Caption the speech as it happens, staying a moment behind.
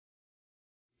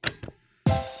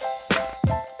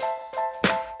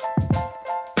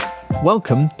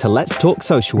Welcome to Let's Talk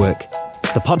Social Work,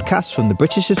 the podcast from the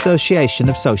British Association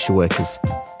of Social Workers.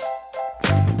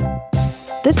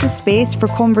 This is space for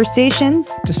conversation,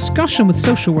 discussion with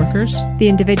social workers, the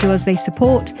individuals they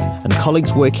support, and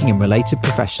colleagues working in related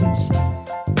professions.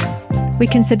 We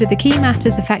consider the key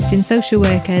matters affecting social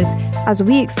workers as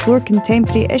we explore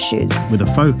contemporary issues with a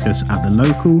focus at the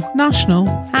local, national,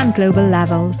 and global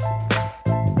levels.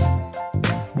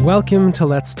 Welcome to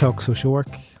Let's Talk Social Work.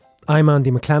 I'm Andy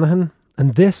McClanahan,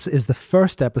 and this is the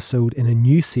first episode in a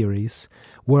new series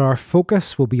where our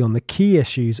focus will be on the key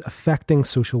issues affecting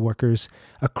social workers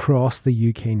across the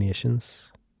UK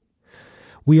nations.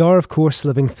 We are, of course,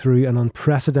 living through an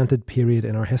unprecedented period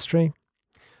in our history.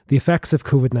 The effects of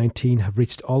COVID-19 have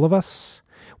reached all of us,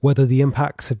 whether the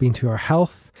impacts have been to our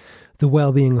health, the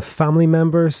well-being of family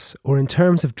members, or in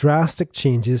terms of drastic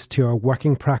changes to our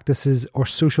working practices or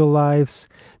social lives,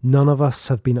 none of us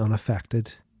have been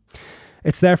unaffected.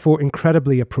 It's therefore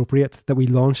incredibly appropriate that we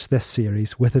launch this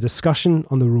series with a discussion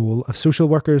on the role of social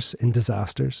workers in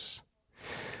disasters.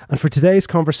 And for today's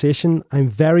conversation, I'm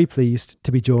very pleased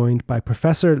to be joined by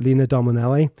Professor Lena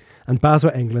Dominelli and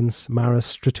BASW England's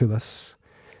Maris Stratulis.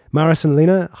 Maris and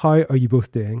Lena, how are you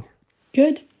both doing?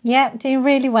 Good. Yeah, doing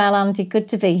really well, Andy. Good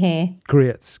to be here.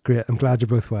 Great. I'm glad you're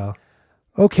both well.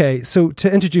 Okay, so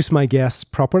to introduce my guests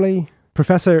properly,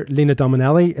 Professor Lena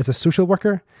Dominelli is a social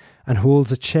worker and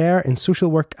holds a chair in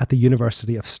social work at the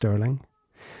University of Stirling.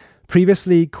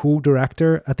 Previously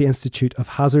co-director at the Institute of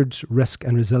Hazards, Risk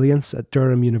and Resilience at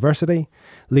Durham University,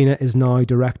 Lena is now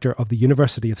director of the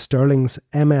University of Stirling's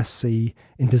MSc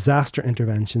in Disaster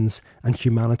Interventions and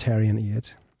Humanitarian Aid.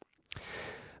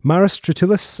 Maris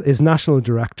Stratulis is National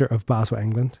Director of BASW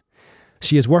England.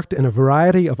 She has worked in a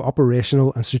variety of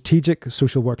operational and strategic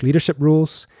social work leadership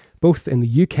roles, both in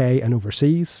the UK and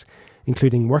overseas,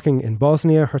 including working in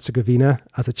Bosnia-Herzegovina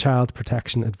as a child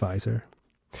protection advisor.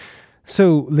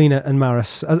 So, Lena and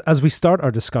Maris, as we start our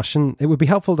discussion, it would be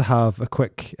helpful to have a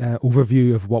quick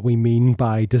overview of what we mean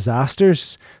by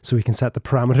disasters so we can set the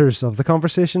parameters of the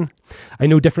conversation. I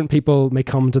know different people may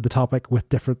come to the topic with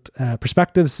different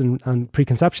perspectives and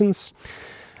preconceptions.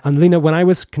 And Lena, when I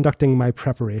was conducting my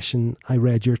preparation, I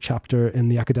read your chapter in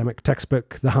the academic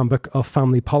textbook, The Handbook of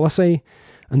Family Policy,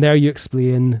 and there you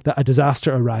explain that a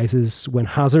disaster arises when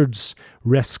hazards,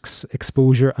 risks,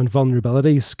 exposure and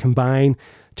vulnerabilities combine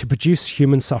to produce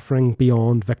human suffering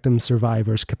beyond victim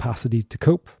survivors' capacity to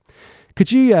cope.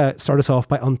 Could you start us off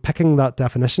by unpicking that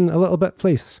definition a little bit,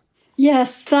 please?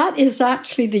 Yes, that is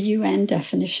actually the UN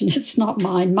definition. It's not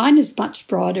mine. Mine is much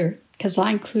broader because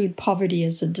I include poverty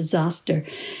as a disaster.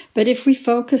 But if we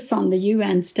focus on the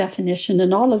UN's definition,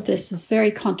 and all of this is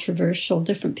very controversial,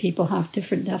 different people have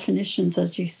different definitions,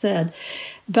 as you said.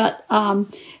 But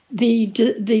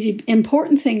the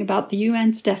important thing about the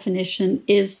UN's definition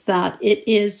is that it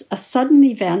is a sudden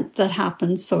event that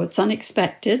happens, so it's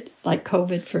unexpected, like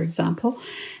COVID, for example,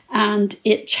 and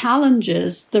it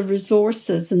challenges the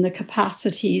resources and the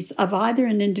capacities of either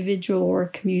an individual or a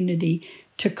community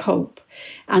to cope.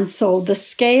 And so the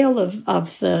scale of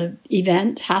the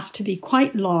event has to be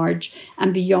quite large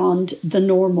and beyond the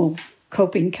normal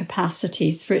coping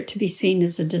capacities for it to be seen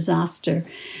as a disaster.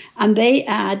 And they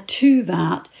add to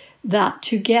that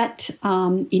to get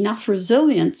enough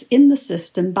resilience in the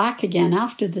system back again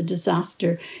after the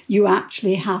disaster, you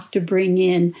actually have to bring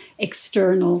in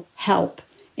external help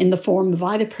in the form of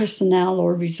either personnel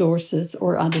or resources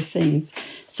or other things.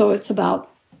 So it's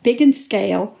about big in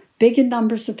scale, big in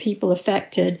numbers of people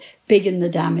affected, big in the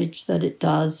damage that it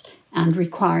does, and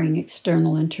requiring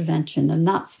external intervention. And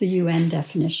that's the UN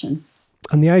definition.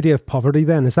 And the idea of poverty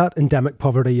then, is that endemic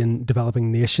poverty in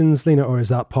developing nations, Lena, or is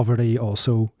that poverty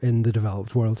also in the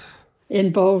developed world?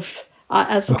 In both.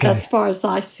 As far as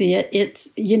I see it, it's,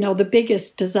 the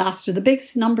biggest disaster, the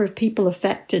biggest number of people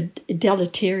affected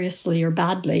deleteriously or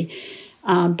badly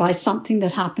by something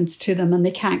that happens to them and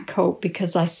they can't cope,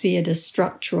 because I see it as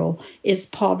structural, is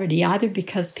poverty, either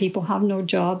because people have no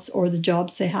jobs or the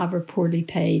jobs they have are poorly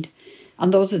paid.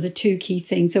 And those are the two key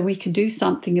things. And we can do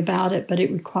something about it, but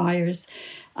it requires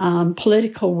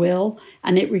political will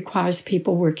and it requires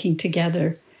people working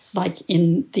together. Like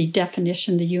in the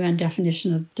definition, the UN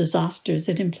definition of disasters,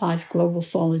 it implies global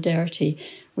solidarity,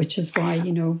 which is why,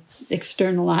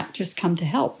 external actors come to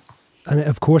help. And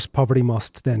of course, poverty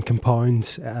must then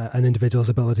compound an individual's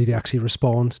ability to actually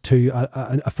respond to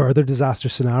a further disaster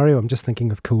scenario. I'm just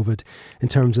thinking of COVID in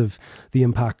terms of the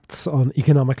impacts on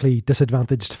economically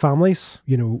disadvantaged families.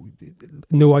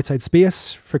 No outside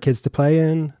space for kids to play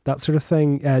in, that sort of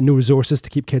thing. No resources to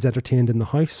keep kids entertained in the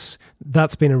house.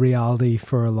 That's been a reality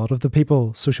for a lot of the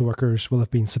people social workers will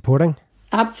have been supporting.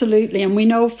 Absolutely. And we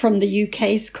know from the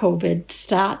UK's COVID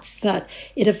stats that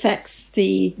it affects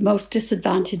the most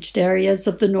disadvantaged areas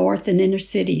of the north and inner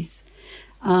cities.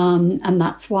 And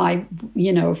that's why,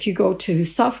 if you go to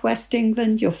southwest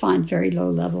England, you'll find very low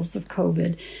levels of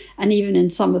COVID. And even in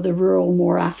some of the rural,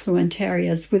 more affluent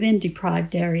areas within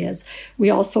deprived areas, we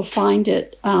also find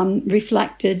it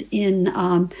reflected in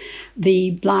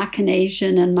the Black and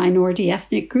Asian and minority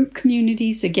ethnic group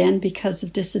communities, again, because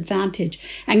of disadvantage.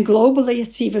 And globally,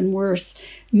 it's even worse.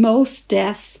 Most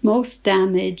deaths, most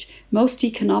damage, most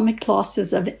economic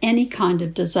losses of any kind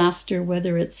of disaster,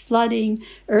 whether it's flooding,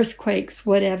 earthquakes,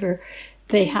 whatever,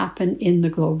 they happen in the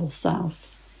global south.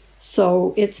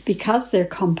 So it's because they're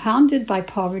compounded by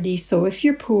poverty. So if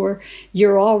you're poor,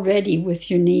 you're already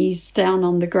with your knees down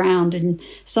on the ground, and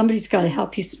somebody's got to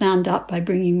help you stand up by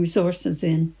bringing resources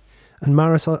in. And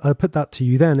Maris, I'll put that to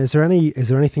you then. Is there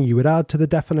anything you would add to the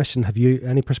definition? Have you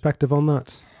any perspective on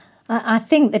that? I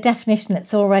think the definition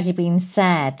that's already been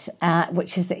said,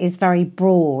 which is very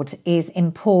broad, is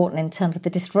important in terms of the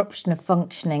disruption of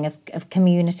functioning of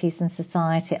communities and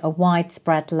society at a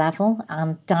widespread level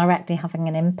and directly having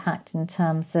an impact in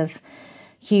terms of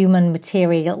human,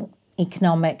 material,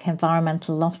 economic,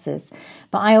 environmental losses.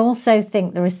 But I also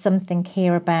think there is something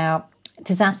here about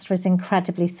disaster is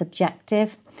incredibly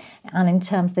subjective, and in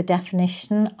terms of the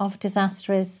definition of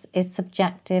disaster is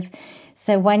subjective.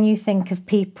 So when you think of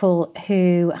people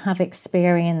who have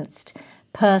experienced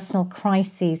personal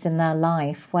crises in their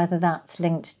life, whether that's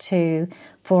linked to,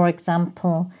 for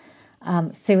example,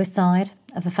 suicide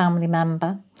of a family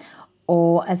member,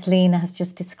 or as Lena has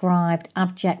just described,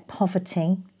 abject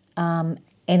poverty in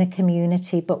a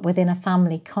community but within a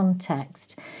family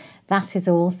context, that is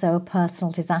also a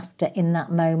personal disaster in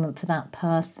that moment for that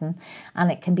person.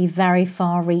 And it can be very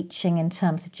far-reaching in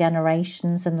terms of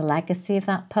generations and the legacy of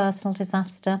that personal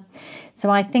disaster. So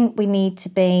I think we need to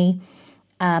be,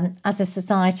 as a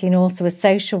society and also as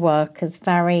social workers,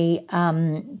 very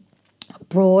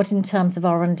broad in terms of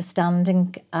our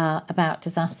understanding about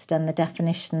disaster and the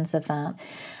definitions of that.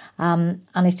 And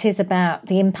it is about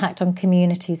the impact on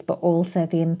communities, but also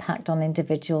the impact on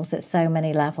individuals at so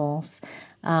many levels.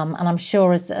 And I'm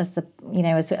sure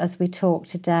as we talk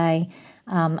today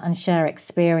and share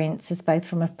experiences both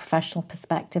from a professional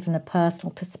perspective and a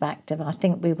personal perspective, I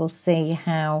think we will see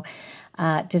how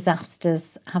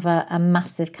disasters have a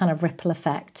massive kind of ripple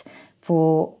effect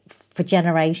for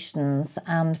generations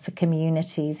and for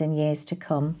communities in years to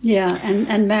come. Yeah,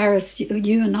 and Maris,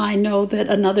 you and I know that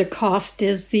another cost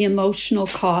is the emotional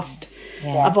cost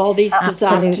of all these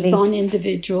disasters on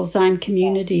individuals and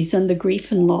communities, and the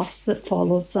grief and loss that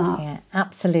follows that. Yeah,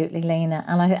 absolutely, Lena.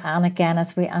 And again,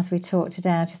 as we talk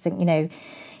today, I just think,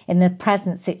 in the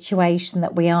present situation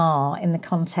that we are in the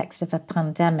context of a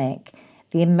pandemic,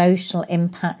 the emotional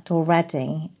impact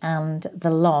already and the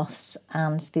loss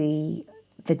and the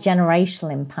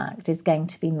generational impact is going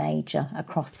to be major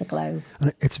across the globe.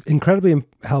 And it's incredibly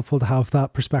helpful to have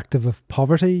that perspective of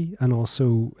poverty and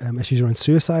also issues around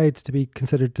suicide to be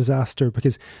considered disaster,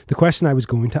 because the question I was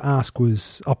going to ask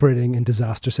was operating in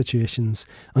disaster situations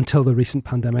until the recent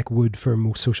pandemic would, for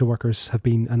most social workers, have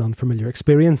been an unfamiliar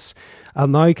experience. I'll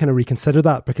now kind of reconsider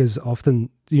that, because often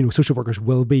social workers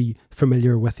will be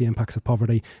familiar with the impacts of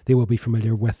poverty. They will be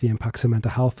familiar with the impacts of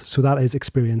mental health. So that is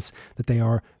experience that they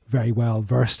are very well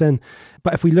versed in.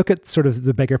 But if we look at sort of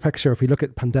the bigger picture, if we look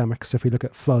at pandemics, if we look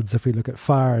at floods, if we look at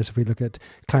fires, if we look at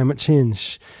climate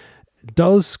change,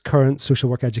 does current social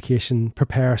work education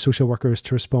prepare social workers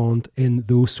to respond in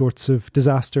those sorts of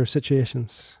disaster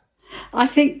situations? I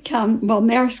think,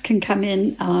 Maris can come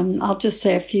in. I'll just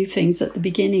say a few things at the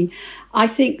beginning. I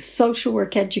think social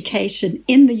work education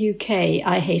in the UK,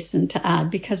 I hasten to add,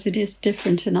 because it is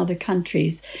different in other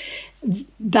countries,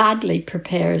 badly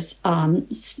prepares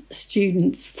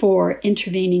students for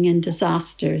intervening in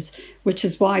disasters, which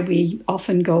is why we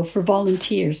often go for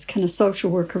volunteers. Can a social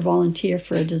worker volunteer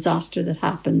for a disaster that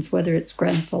happens, whether it's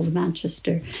Grenfell,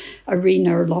 Manchester,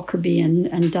 Arena, or Lockerbie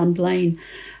and Dunblane?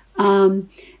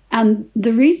 And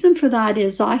the reason for that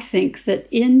is, I think that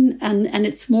and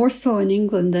it's more so in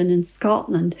England than in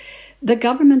Scotland, the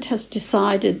government has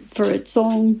decided for its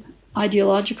own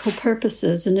ideological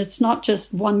purposes, and it's not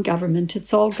just one government,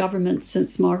 it's all governments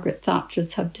since Margaret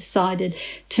Thatcher's have decided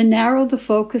to narrow the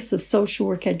focus of social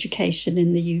work education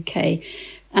in the UK.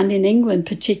 And in England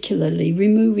particularly,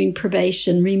 removing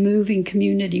probation, removing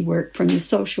community work from the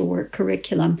social work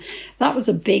curriculum. That was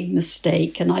a big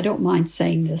mistake, and I don't mind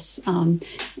saying this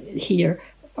here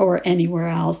or anywhere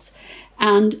else.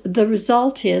 And the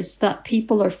result is that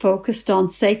people are focused on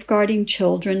safeguarding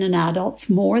children and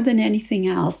adults more than anything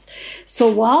else. So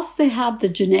whilst they have the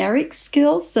generic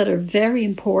skills that are very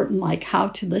important, like how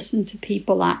to listen to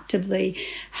people actively,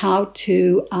 how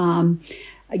to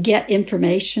get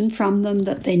information from them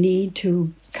that they need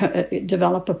to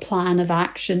develop a plan of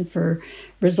action for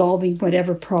resolving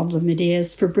whatever problem it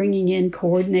is, for bringing in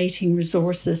coordinating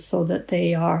resources so that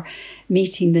they are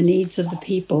meeting the needs of the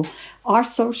people. Our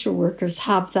social workers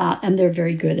have that, and they're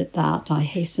very good at that, I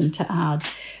hasten to add.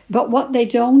 But what they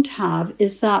don't have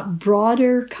is that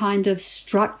broader kind of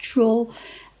structural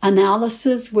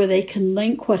analysis where they can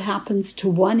link what happens to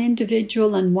one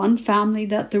individual and one family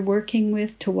that they're working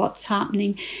with to what's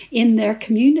happening in their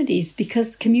communities,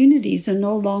 because communities are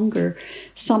no longer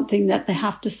something that they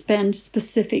have to spend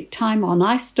specific time on.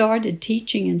 I started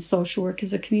teaching in social work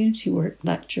as a community work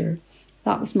lecturer.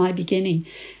 That was my beginning.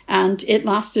 And it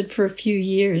lasted for a few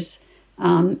years.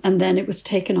 And then it was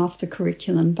taken off the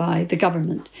curriculum by the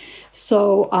government.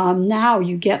 So now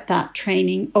you get that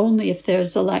training only if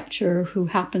there's a lecturer who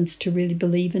happens to really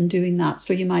believe in doing that.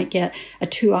 So you might get a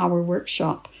 2-hour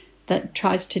workshop that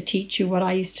tries to teach you what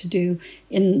I used to do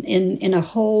in a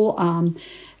whole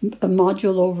a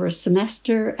module over a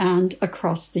semester and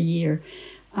across the year.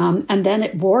 And then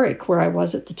at Warwick, where I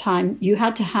was at the time, you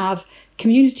had to have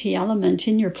community element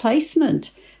in your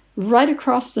placement right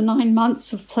across the 9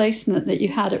 months of placement that you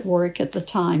had at Warwick at the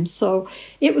time. So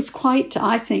it was quite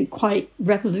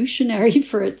revolutionary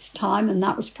for its time, and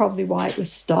that was probably why it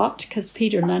was stopped, because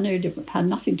Peter Leonard, it had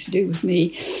nothing to do with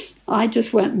me. I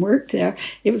just went and worked there.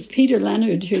 It was Peter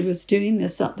Leonard who was doing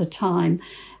this at the time.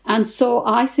 And so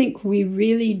I think we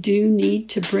really do need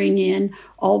to bring in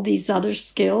all these other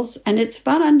skills, and it's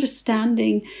about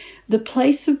understanding the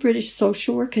place of British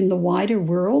social work in the wider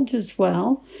world as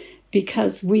well,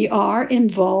 because we are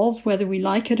involved, whether we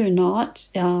like it or not,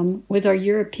 with our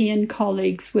European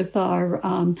colleagues, with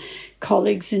our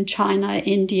colleagues in China,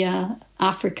 India,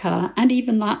 Africa, and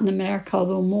even Latin America,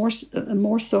 although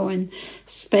more so in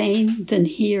Spain than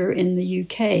here in the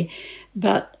UK.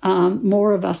 But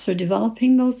more of us are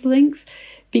developing those links,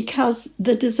 because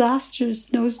the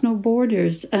disasters knows no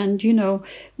borders. And, you know,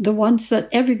 the ones that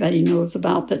everybody knows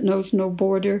about that knows no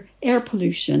border, air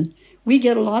pollution. We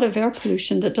get a lot of air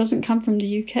pollution that doesn't come from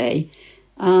the UK.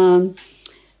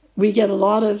 We get a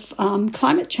lot of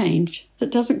climate change that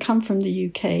doesn't come from the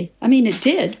UK. I mean, it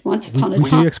did once upon a time. We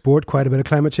do export quite a bit of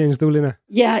climate change though, Lena.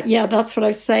 Yeah, that's what I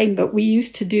was saying. But we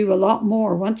used to do a lot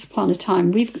more once upon a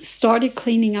time. We've started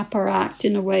cleaning up our act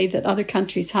in a way that other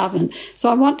countries haven't.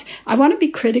 So I want to be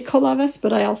critical of us,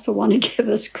 but I also want to give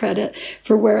us credit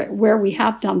for where we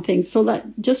have done things. So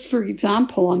just for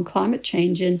example, on climate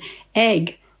change in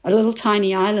Eigg, a little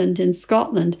tiny island in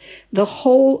Scotland, the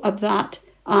whole of that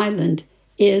island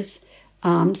is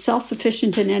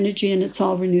self-sufficient in energy, and it's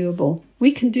all renewable.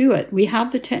 We can do it. We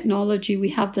have the technology. We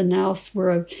have the nous.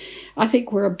 I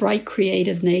think we're a bright,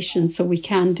 creative nation, so we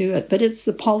can do it. But it's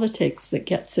the politics that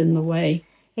gets in the way.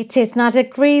 It is, and I'd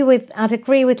agree with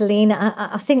Lena.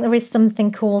 I think there is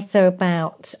something also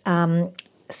about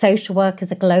social work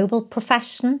as a global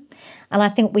profession. And I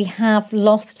think we have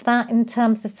lost that in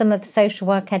terms of some of the social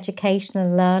work education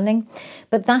and learning.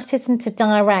 But that isn't a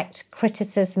direct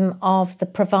criticism of the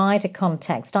provider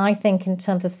context. I think in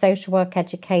terms of social work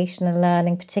education and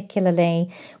learning,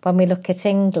 particularly when we look at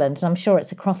England, and I'm sure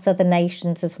it's across other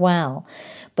nations as well,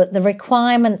 but the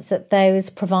requirements that those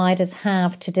providers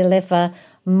have to deliver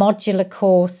modular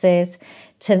courses,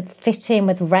 to fit in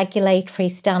with regulatory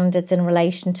standards in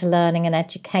relation to learning and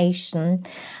education.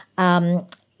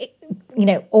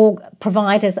 All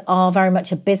providers are very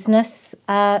much a business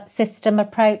system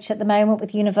approach at the moment,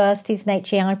 with universities and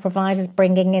HEI providers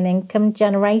bringing in income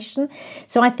generation.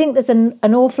 So I think there's an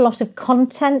awful lot of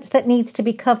content that needs to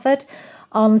be covered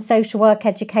on social work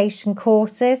education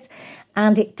courses,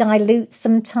 and it dilutes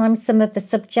sometimes some of the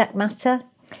subject matter.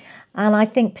 And I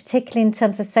think particularly in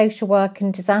terms of social work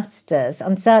and disasters,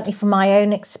 and certainly from my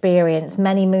own experience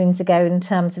many moons ago in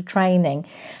terms of training,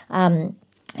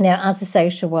 as a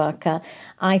social worker,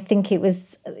 I think there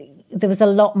was a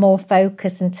lot more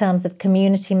focus in terms of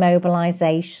community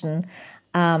mobilisation,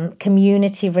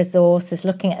 community resources,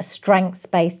 looking at a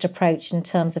strengths-based approach in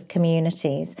terms of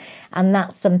communities. And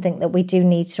that's something that we do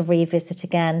need to revisit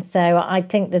again. So I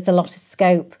think there's a lot of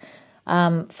scope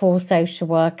for social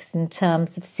workers in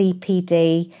terms of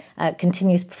CPD,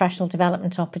 continuous professional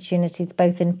development opportunities,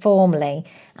 both informally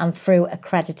and through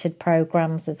accredited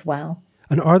programmes as well.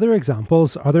 And are there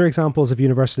examples of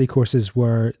university courses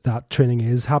where that training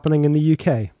is happening in the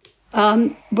UK?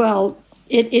 Well,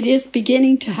 It is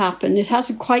beginning to happen. It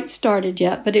hasn't quite started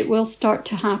yet, but it will start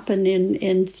to happen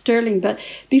in Stirling. But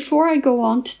before I go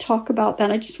on to talk about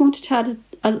that, I just wanted to add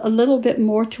a little bit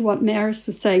more to what Maris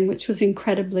was saying, which was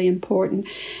incredibly important.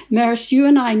 Maris, you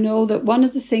and I know that one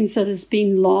of the things that has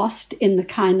been lost in the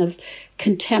kind of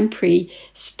contemporary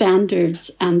standards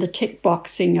and the tick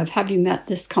boxing of have you met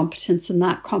this competence and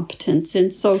that competence in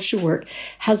social work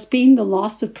has been the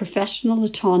loss of professional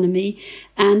autonomy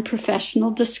and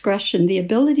professional discretion, the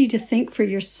ability to think for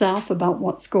yourself about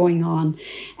what's going on.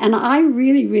 And I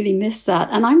really, really miss that.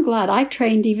 And I'm glad I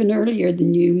trained even earlier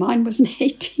than you. Mine was in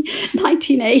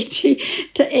 1980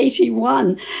 to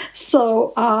 81.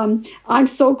 So I'm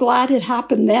so glad it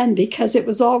happened then, because it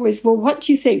was always, well, what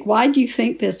do you think? Why do you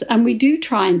think this? And we do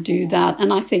try and do that.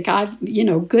 And I think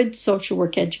good social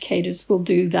work educators will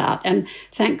do that. And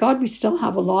thank God we still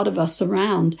have a lot of us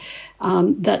around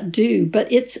that do.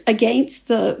 But it's against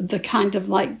the kind of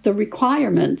like the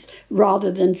requirements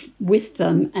rather than with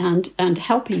them and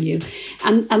helping you.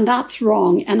 And that's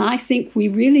wrong. And I think we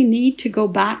really need to go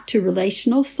back to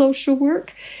relational social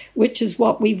work, which is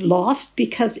what we've lost,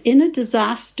 because in a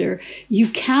disaster, you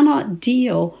cannot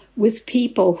deal with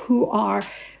people who are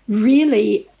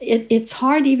really, it's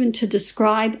hard even to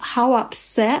describe how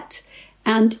upset.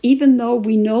 And even though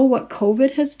we know what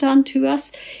COVID has done to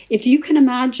us, if you can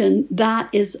imagine, that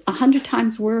is 100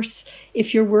 times worse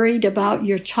if you're worried about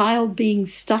your child being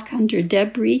stuck under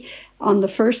debris on the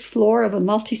first floor of a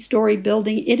multi-story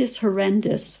building. It is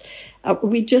horrendous. I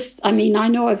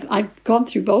know I've gone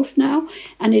through both now,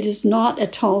 and it is not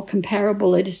at all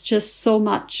comparable. It is just so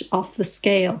much off the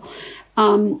scale.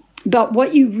 But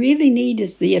what you really need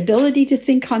is the ability to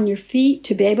think on your feet,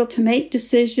 to be able to make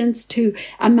decisions, to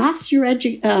amass your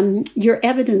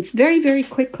evidence very, very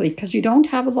quickly, because you don't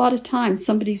have a lot of time.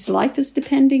 Somebody's life is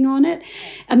depending on it.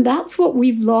 And that's what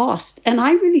we've lost. And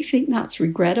I really think that's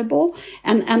regrettable.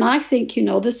 And I think,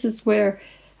 this is where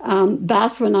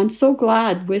BASW, I'm so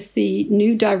glad with the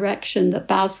new direction that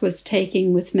BASW was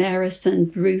taking with Maris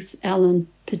and Ruth Ellen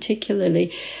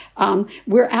particularly,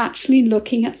 we're actually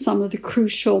looking at some of the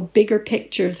crucial bigger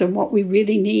pictures and what we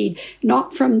really need,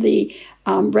 not from the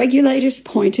regulators'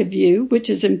 point of view, which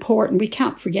is important. We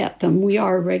can't forget them. We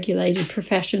are a regulated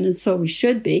profession, and so we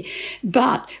should be.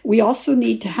 But we also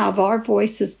need to have our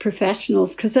voice as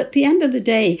professionals, because at the end of the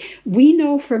day, we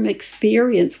know from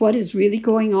experience what is really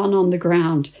going on the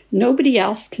ground. Nobody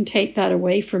else can take that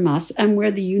away from us. And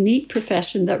we're the unique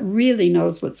profession that really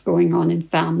knows what's going on in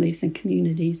families and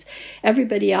communities.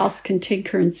 Everybody else can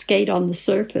tinker and skate on the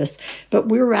surface, but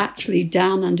we're actually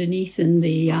down underneath in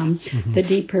the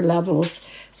deeper levels.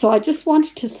 So I just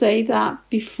wanted to say that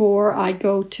before I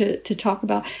go to talk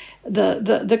about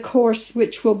the course,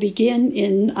 which will begin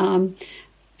in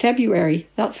February.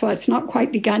 That's why it's not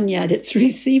quite begun yet. It's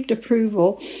received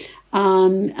approval.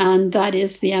 And that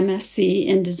is the MSc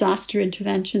in Disaster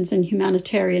Interventions and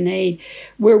Humanitarian Aid,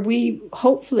 where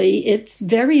it's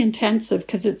very intensive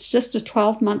because it's just a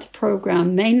 12-month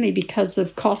program, mainly because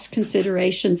of cost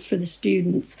considerations for the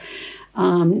students.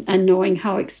 And knowing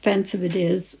how expensive it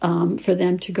is for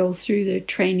them to go through their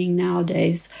training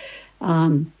nowadays.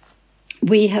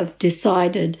 We have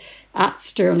decided at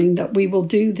Stirling that we will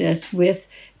do this with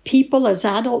people as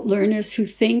adult learners who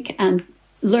think and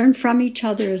learn from each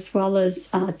other as well as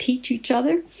teach each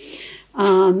other.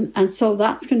 And so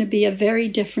that's going to be a very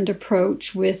different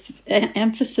approach with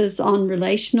emphasis on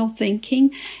relational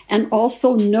thinking and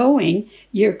also knowing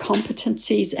your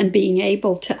competencies and being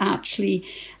able to actually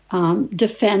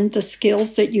defend the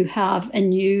skills that you have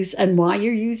and use and why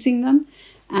you're using them.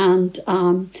 And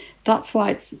that's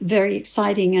why it's very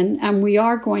exciting. And we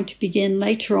are going to begin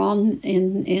later on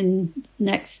in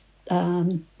next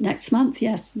month,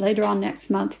 later on next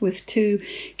month, with 2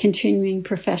 continuing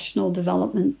professional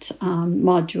development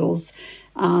modules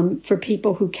for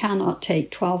people who cannot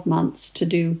take 12 months to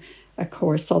do a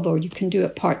course, although you can do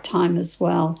it part-time as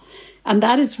well. And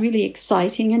that is really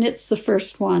exciting. And it's the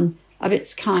first one of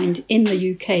its kind in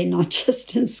the UK, not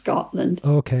just in Scotland.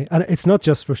 Okay. And it's not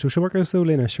just for social workers though,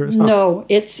 Lena? Sure it's not. No,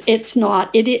 it's not.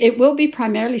 It will be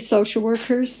primarily social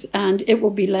workers, and it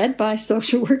will be led by a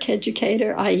social work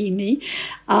educator, i.e. me,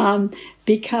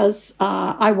 because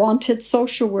I wanted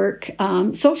social work.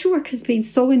 Social work has been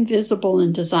so invisible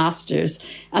in disasters,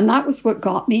 and that was what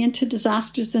got me into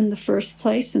disasters in the first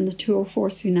place in the 204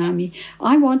 tsunami.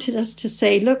 I wanted us to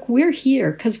say, look, we're here,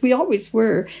 because we always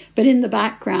were, but in the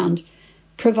background,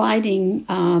 providing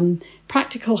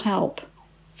practical help,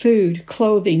 food,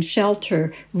 clothing,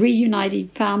 shelter, reuniting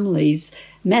families,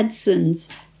 medicines,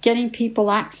 getting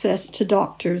people access to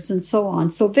doctors and so on.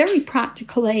 So very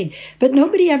practical aid. But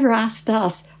nobody ever asked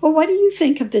us, oh, what do you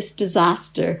think of this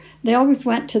disaster? They always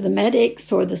went to the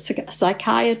medics or the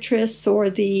psychiatrists or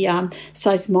the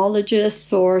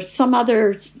seismologists or some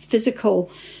other physical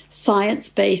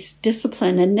science-based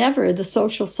discipline, and never the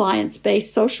social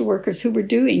science-based social workers who were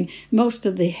doing most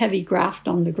of the heavy graft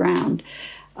on the ground.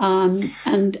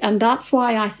 And that's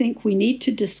why I think we need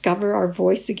to discover our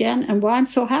voice again, and why I'm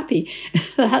so happy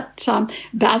that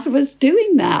BAS was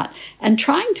doing that and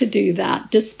trying to do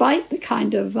that despite the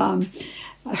kind of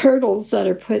hurdles that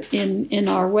are put in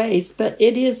our ways. But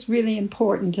it is really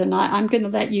important, and I'm going to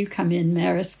let you come in,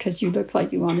 Maris, because you look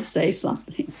like you want to say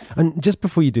something. And just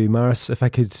before you do, Maris, if I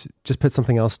could just put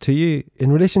something else to you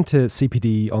in relation to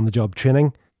CPD on-the-job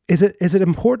training. Is it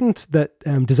important that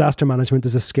disaster management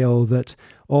is a skill that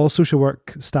all social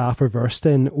work staff are versed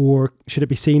in, or should it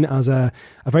be seen as a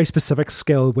very specific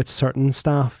skill which certain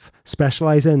staff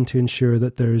specialise in to ensure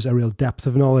that there's a real depth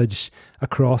of knowledge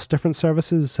across different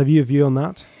services? Have you a view on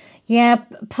that? Yeah,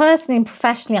 personally and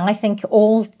professionally, I think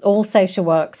all social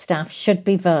work staff should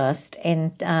be versed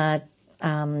in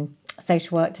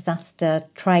social work disaster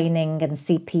training and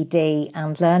CPD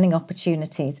and learning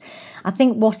opportunities. I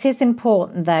think what is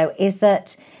important, though, is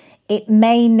that it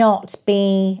may not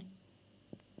be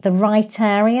the right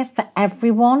area for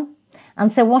everyone.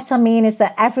 And so what I mean is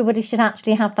that everybody should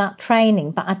actually have that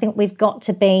training, but I think we've got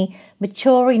to be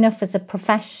mature enough as a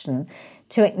profession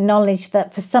to acknowledge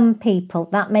that for some people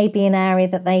that may be an area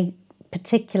that they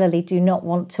particularly do not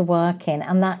want to work in,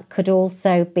 and that could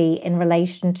also be in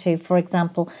relation to, for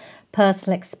example,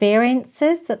 personal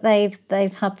experiences that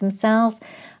they've had themselves,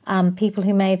 people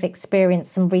who may have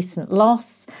experienced some recent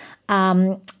loss,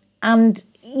 and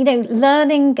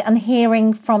learning and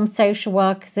hearing from social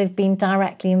workers who've been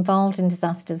directly involved in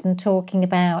disasters and talking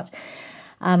about,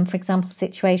 for example,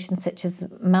 situations such as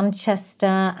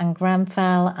Manchester and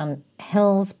Grenfell and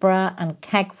Hillsborough and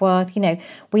Kegworth.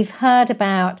 We've heard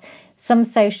about some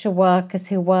social workers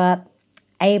who were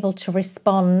able to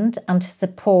respond and to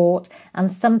support, and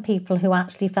some people who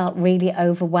actually felt really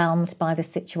overwhelmed by the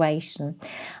situation.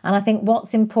 And I think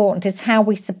what's important is how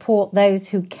we support those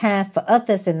who care for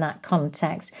others in that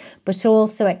context, but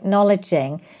also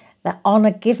acknowledging that on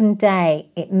a given day,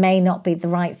 it may not be the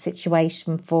right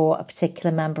situation for a particular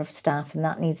member of staff, and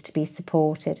that needs to be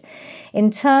supported.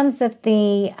 In terms of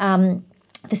the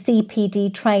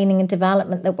CPD training and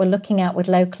development that we're looking at with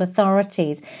local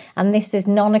authorities, and this is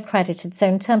non-accredited. So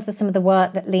in terms of some of the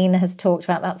work that Lena has talked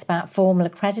about, that's about formal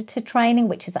accredited training,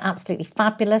 which is absolutely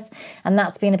fabulous. And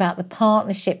that's been about the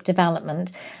partnership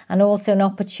development and also an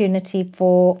opportunity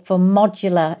for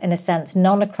modular, in a sense,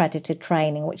 non-accredited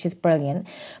training, which is brilliant.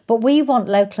 But we want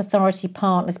local authority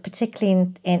partners,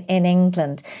 particularly in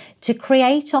England, to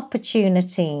create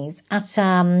opportunities at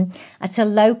a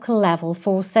local level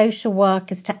for social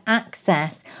workers to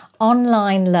access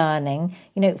online learning,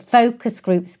 focus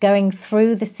groups going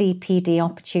through the CPD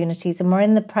opportunities. And we're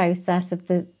in the process of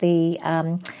the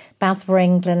BASWA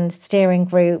England steering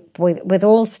group with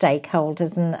all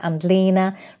stakeholders and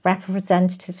Lena,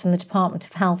 representatives from the Department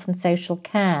of Health and Social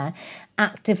Care,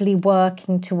 actively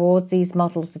working towards these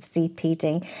models of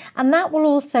CPD. And that will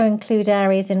also include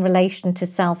areas in relation to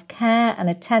self-care and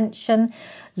attention,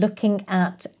 looking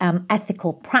at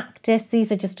ethical practice.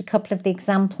 These are just a couple of the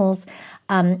examples.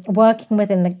 Working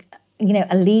within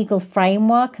a legal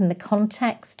framework and the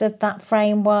context of that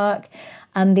framework,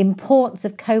 and the importance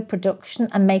of co-production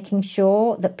and making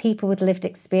sure that people with lived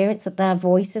experience, that their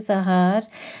voices are heard,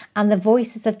 and the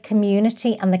voices of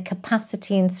community and the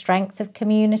capacity and strength of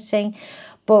community.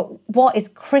 But what is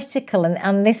critical,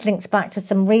 and this links back to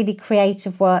some really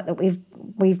creative work that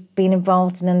we've been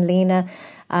involved in, and Lena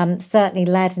certainly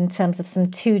led in terms of some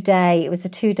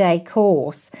 2-day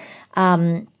course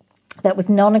that was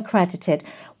non-accredited,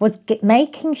 was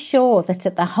making sure that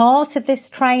at the heart of this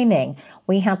training,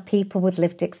 we had people with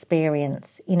lived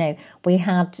experience. We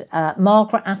had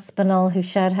Margaret Aspinall, who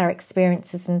shared her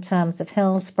experiences in terms of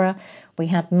Hillsborough. We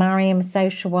had Mariam, a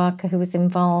social worker, who was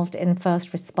involved in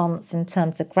first response in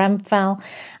terms of Grenfell.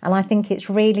 And I think it's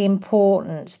really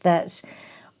important that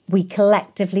we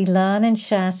collectively learn and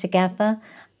share together.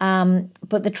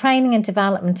 But the training and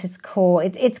development is core.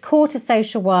 It's core to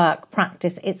social work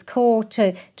practice. It's core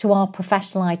to our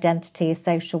professional identity as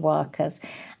social workers.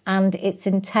 And it's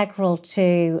integral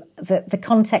to the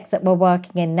context that we're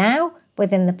working in now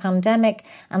within the pandemic.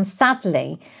 And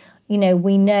sadly,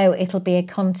 we know it'll be a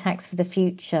context for the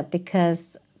future,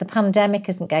 because the pandemic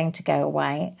isn't going to go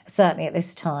away, certainly at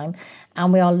this time.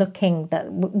 And we are looking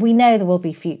that we know there will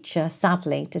be future,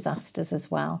 sadly, disasters as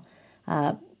well.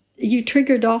 you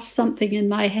triggered off something in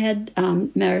my head,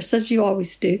 Maris, as you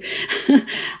always do.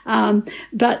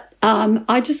 But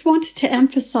I just wanted to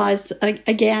emphasize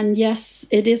again, yes,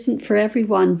 it isn't for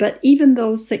everyone, but even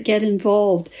those that get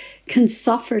involved can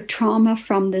suffer trauma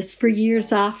from this for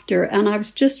years after. And I was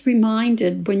just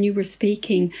reminded when you were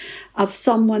speaking of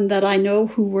someone that I know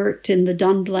who worked in the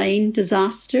Dunblane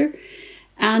disaster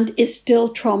and is still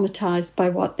traumatized by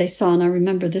what they saw. And I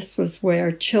remember this was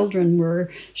where children were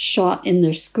shot in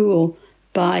their school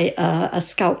by a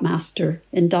scoutmaster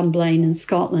in Dunblane in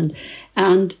Scotland.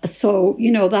 And so,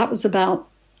 you know, that was about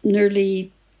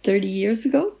nearly 30 years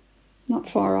ago, not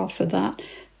far off of that.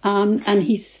 And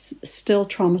he's still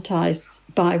traumatized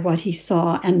by what he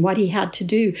saw and what he had to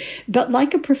do. But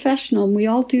like a professional, and we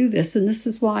all do this, and this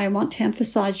is why I want to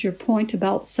emphasize your point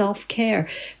about self-care.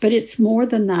 But it's more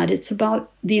than that. It's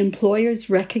about the employers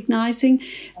recognizing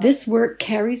this work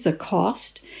carries a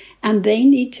cost, and they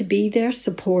need to be there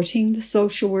supporting the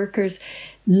social workers,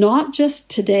 not just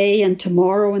today and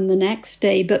tomorrow and the next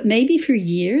day, but maybe for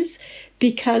years.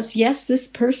 Because yes, this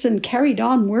person carried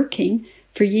on working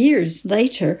for years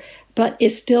later, but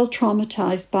is still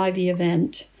traumatized by the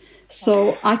event.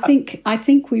 So I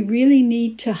think we really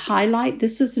need to highlight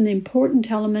this is an important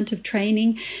element of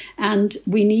training, and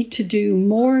we need to do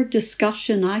more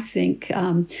discussion, I think,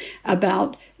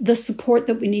 about the support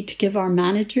that we need to give our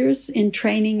managers in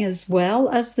training as well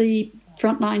as the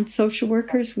frontline social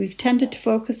workers. We've tended to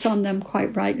focus on them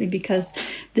quite rightly because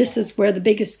this is where the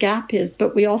biggest gap is,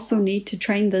 but we also need to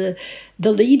train the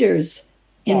leaders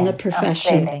in the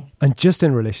profession. Absolutely. And just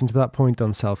in relation to that point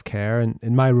on self-care, and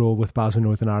in my role with BASW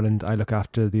Northern Ireland, I look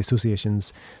after the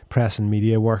association's press and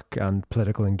media work and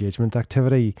political engagement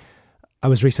activity. I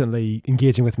was recently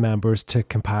engaging with members to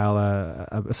compile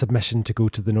a submission to go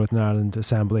to the Northern Ireland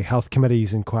Assembly Health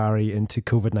Committee's inquiry into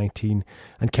COVID-19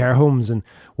 and care homes. And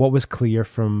what was clear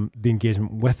from the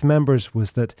engagement with members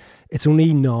was that it's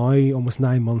only now, almost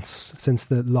 9 months since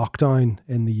the lockdown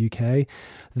in the UK,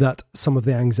 that some of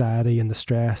the anxiety and the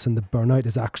stress and the burnout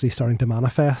is actually starting to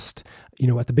manifest. You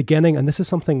know, at the beginning, and this is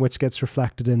something which gets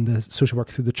reflected in the Social Work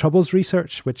Through the Troubles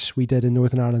research, which we did in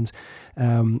Northern Ireland,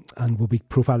 and we'll be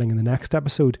profiling in the next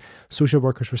episode. Social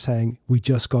workers were saying, we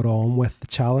just got on with the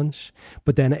challenge.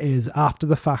 But then it is after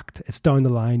the fact, it's down the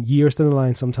line, years down the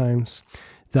line sometimes,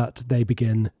 that they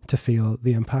begin to feel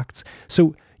the impacts.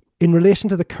 So in relation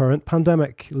to the current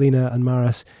pandemic, Lena and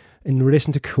Maris, in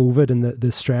relation to COVID and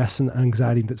the stress and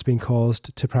anxiety that's being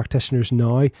caused to practitioners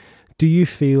now, do you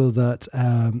feel that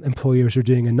employers are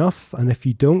doing enough? And if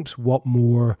you don't, what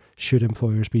more should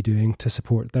employers be doing to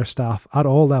support their staff at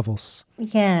all levels?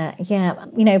 Yeah.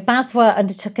 You know, BASW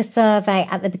undertook a survey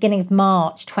at the beginning of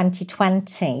March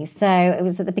 2020. So it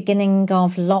was at the beginning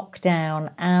of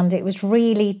lockdown, and it was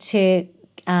really to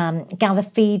gather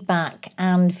feedback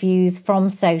and views from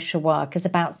social workers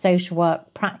about social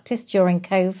work practice during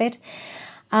COVID.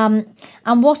 And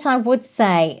what I would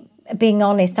say, being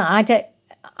honest,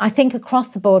 I think across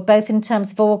the board, both in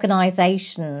terms of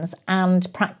organisations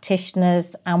and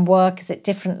practitioners and workers at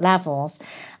different levels,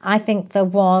 I think there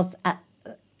was a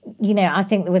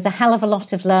hell of a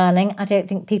lot of learning. I don't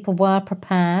think people were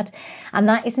prepared. And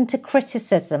that isn't a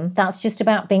criticism. That's just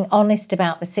about being honest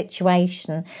about the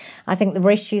situation. I think there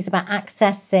were issues about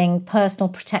accessing personal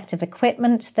protective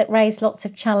equipment that raised lots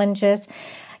of challenges.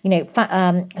 You know,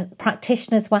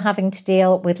 practitioners were having to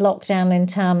deal with lockdown in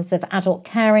terms of adult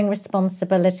caring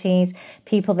responsibilities,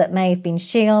 people that may have been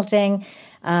shielding,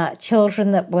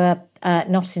 children that were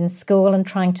not in school and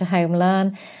trying to home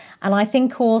learn. And I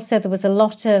think also there was a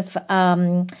lot of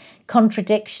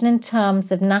contradiction in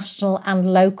terms of national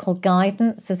and local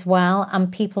guidance as well,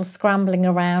 and people scrambling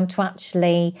around to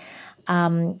actually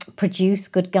produce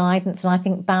good guidance. And I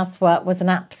think BASW was an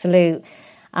absolute...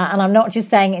 and I'm not just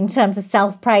saying it in terms of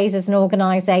self-praise as an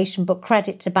organisation, but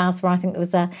credit to BASW. I think there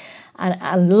was a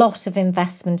lot of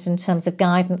investment in terms of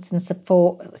guidance and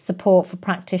support for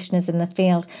practitioners in the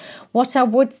field. What I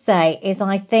would say is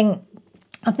I think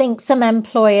some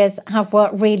employers have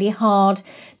worked really hard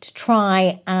to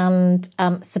try and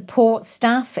support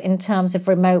staff in terms of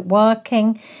remote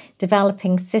working,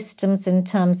 developing systems in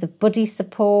terms of buddy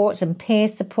support and peer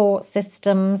support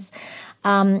systems.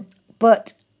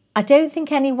 But I don't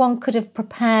think anyone could have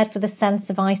prepared for the sense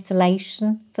of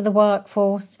isolation for the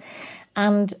workforce.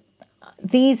 And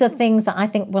these are things that I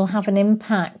think will have an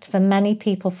impact for many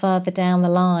people further down the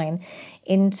line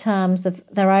in terms of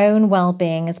their own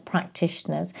well-being as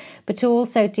practitioners, but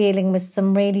also dealing with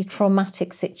some really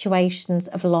traumatic situations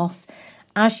of loss.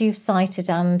 As you've cited,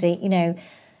 Andy, you know,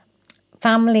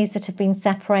 families that have been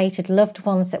separated, loved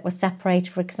ones that were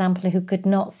separated, for example, who could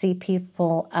not see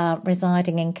people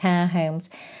residing in care homes,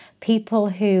 people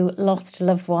who lost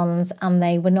loved ones and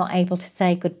they were not able to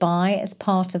say goodbye as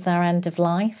part of their end of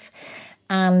life.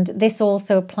 And this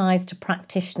also applies to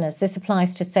practitioners. This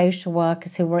applies to social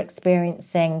workers who were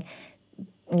experiencing,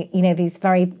 these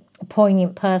very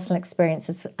poignant personal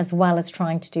experiences as well as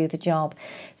trying to do the job.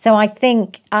 So I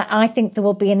think there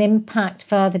will be an impact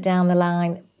further down the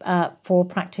line for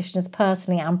practitioners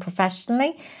personally and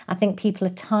professionally. I think people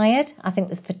are tired. I think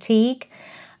there's fatigue.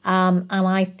 And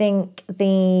I think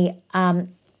the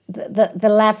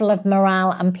level of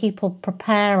morale and people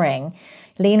preparing.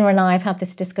 Lena and I have had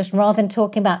this discussion, rather than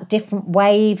talking about different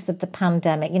waves of the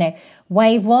pandemic.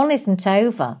 Wave 1 isn't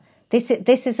over. This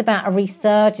is about a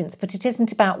resurgence, but it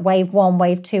isn't about wave 1,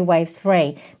 wave 2, wave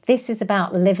 3. This is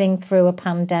about living through a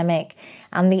pandemic,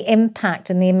 and the impact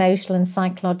and the emotional and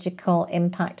psychological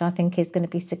impact, I think, is going to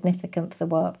be significant for the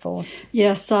workforce.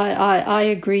 Yes, I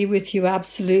agree with you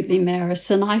absolutely, Maris.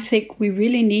 And I think we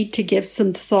really need to give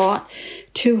some thought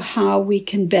to how we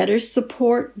can better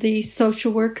support the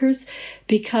social workers,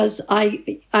 because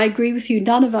I agree with you.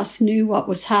 None of us knew what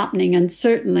was happening. And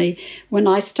certainly when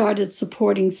I started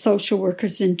supporting social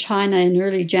workers in China in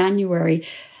early January,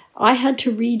 I had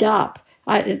to read up.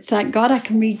 Thank God I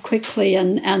can read quickly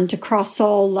and across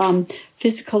all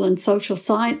physical and social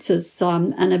sciences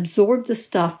and absorb the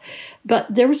stuff.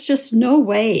 But there was just no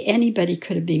way anybody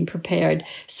could have been prepared.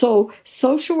 So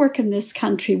social work in this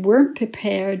country weren't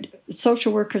prepared.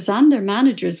 Social workers and their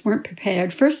managers weren't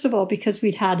prepared, first of all, because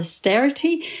we'd had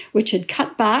austerity, which had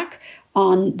cut back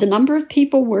on the number of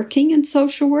people working in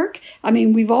social work. I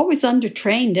mean, we've always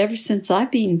undertrained ever since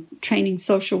I've been training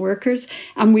social workers,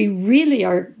 and we really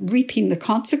are reaping the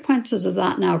consequences of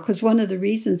that now, because one of the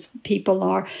reasons people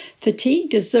are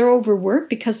fatigued is they're overworked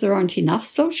because there aren't enough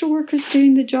social workers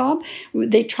doing the job.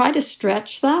 They try to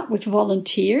stretch that with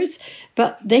volunteers,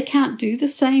 but they can't do the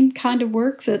same kind of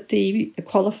work that the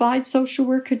qualified social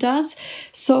worker does.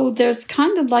 So there's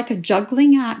kind of like a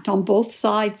juggling act on both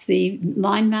sides, the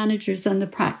line managers and the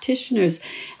practitioners.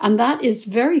 And that is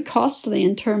very costly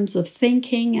in terms of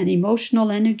thinking and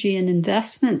emotional energy and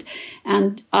investment.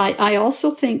 And I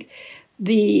also think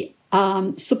the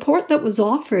support that was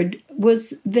offered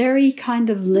was very kind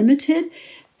of limited,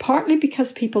 partly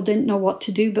because people didn't know what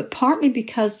to do, but partly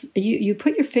because you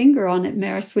put your finger on it,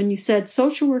 Maris, when you said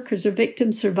social workers are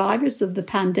victim survivors of the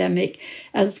pandemic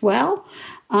as well.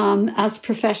 As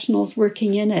professionals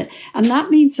working in it. And that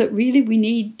means that really we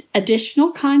need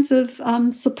additional kinds of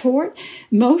support.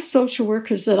 Most social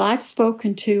workers that I've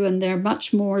spoken to, and they're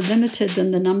much more limited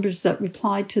than the numbers that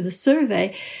replied to the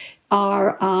survey,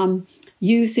 are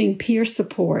using peer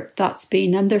support,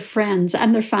 and their friends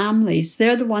and their families.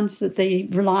 They're the ones that they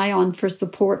rely on for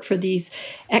support for these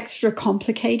extra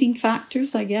complicating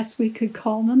factors, I guess we could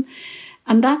call them.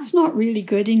 And that's not really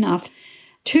good enough.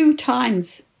 2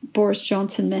 times Boris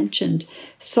Johnson mentioned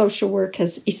social work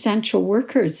as essential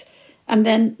workers, and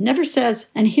then never says,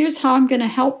 and here's how I'm going to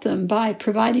help them by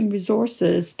providing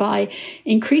resources, by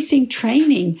increasing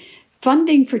training,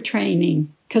 funding for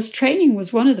training, because training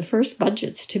was one of the first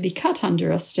budgets to be cut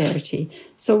under austerity.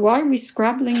 So why are we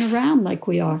scrabbling around like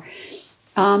we are?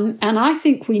 And I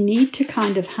think we need to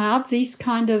kind of have these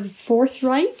kind of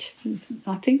forthright,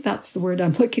 I think that's the word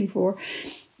I'm looking for,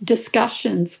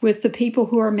 discussions with the people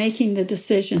who are making the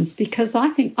decisions, because I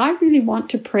really want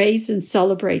to praise and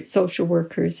celebrate social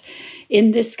workers in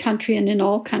this country and in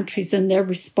all countries and their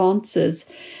responses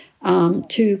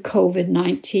to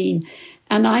COVID-19.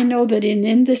 And I know that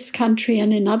in this country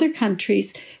and in other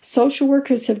countries, social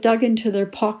workers have dug into their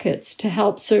pockets to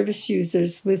help service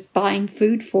users with buying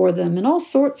food for them and all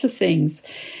sorts of things.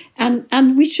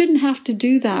 And we shouldn't have to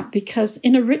do that, because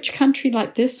in a rich country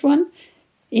like this one,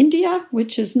 India,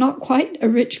 which is not quite a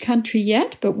rich country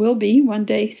yet, but will be one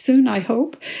day soon, I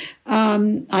hope.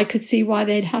 I could see why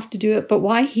they'd have to do it, but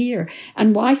why here?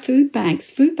 And why food banks?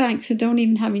 Food banks that don't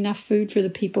even have enough food for the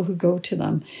people who go to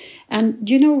them. And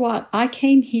you know what? I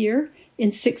came here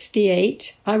in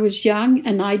 1968. I was young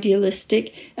and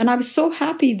idealistic, and I was so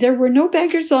happy. There were no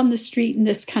beggars on the street in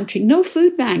this country, no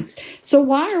food banks. So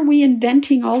why are we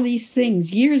inventing all these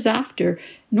things years after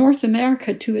North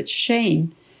America, to its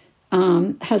shame,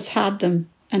 has had them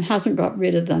and hasn't got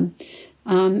rid of them?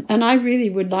 And I really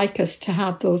would like us to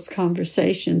have those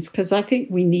conversations, because I think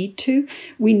we need to.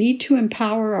 We need to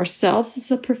empower ourselves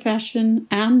as a profession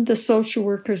and the social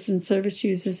workers and service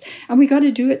users, and we got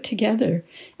to do it together.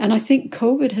 And I think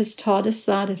COVID has taught us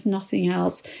that, if nothing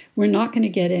else. We're not going to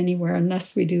get anywhere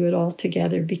unless we do it all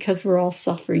together, because we're all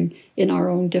suffering in our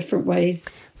own different ways.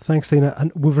 Thanks, Lena.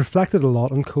 And we've reflected a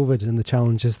lot on COVID and the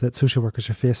challenges that social workers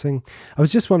are facing. I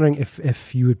was just wondering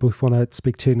if you would both want to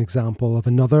speak to an example of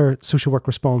another social work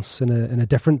response in a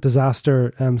different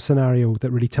disaster scenario that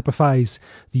really typifies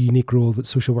the unique role that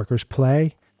social workers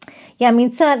play. Yeah, I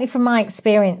mean, certainly from my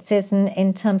experiences and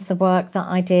in terms of the work that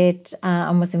I did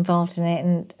and was involved in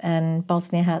it in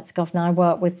Bosnia-Herzegovina, I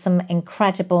worked with some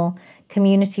incredible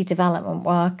community development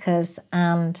workers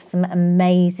and some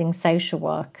amazing social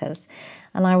workers.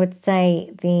 And I would say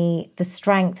the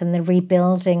strength and the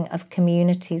rebuilding of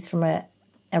communities from a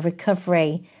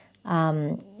recovery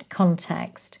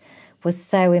context was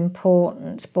so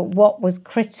important. But what was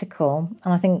critical,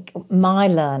 and I think my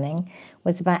learning,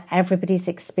 was about everybody's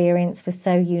experience was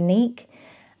so unique.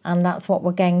 And that's what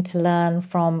we're going to learn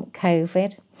from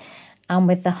COVID. And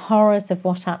with the horrors of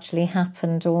what actually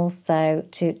happened also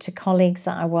to colleagues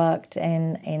that I worked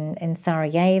in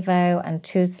Sarajevo and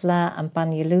Tuzla and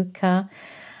Banja Luka,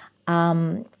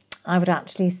 I would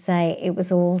actually say it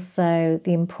was also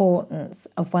the importance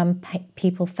of when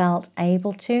people felt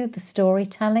able to, the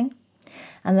storytelling,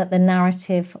 and that the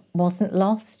narrative wasn't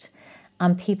lost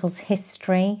and people's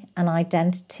history and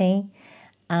identity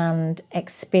and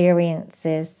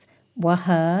experiences were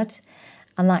heard.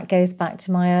 And that goes back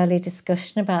to my earlier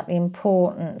discussion about the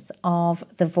importance of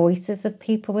the voices of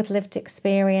people with lived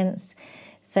experience.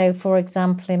 So, for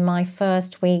example, in my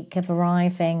first week of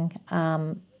arriving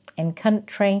in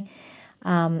country,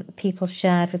 people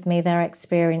shared with me their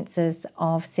experiences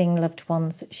of seeing loved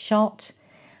ones shot,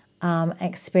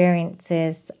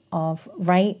 experiences of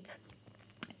rape,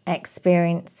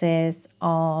 experiences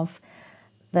of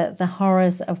the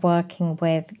horrors of working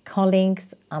with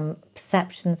colleagues,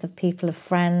 perceptions of people of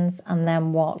friends, and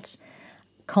then what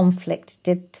conflict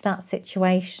did to that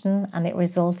situation. And it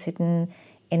resulted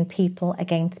in people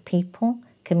against people,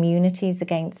 communities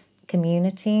against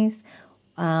communities,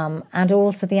 and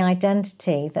also the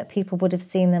identity that people would have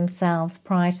seen themselves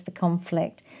prior to the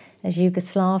conflict as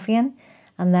Yugoslavian,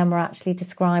 and then were actually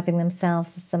describing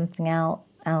themselves as something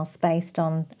else based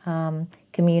on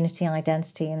community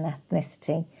identity and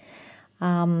ethnicity.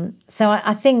 So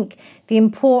I think the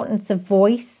importance of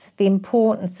voice, the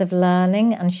importance of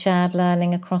learning and shared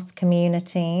learning across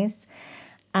communities,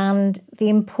 and the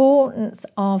importance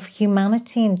of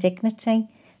humanity and dignity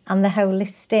and the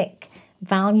holistic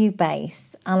value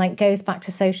base. And it goes back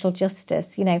to social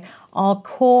justice. You know, our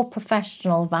core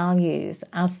professional values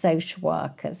as social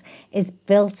workers is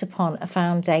built upon a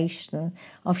foundation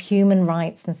of human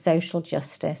rights and social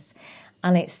justice.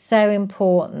 And it's so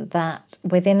important that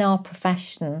within our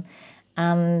profession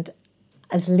and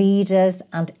as leaders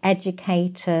and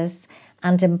educators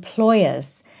and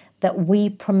employers, that we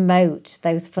promote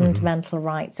those fundamental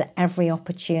rights at every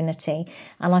opportunity.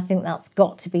 And I think that's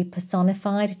got to be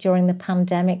personified during the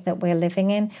pandemic that we're living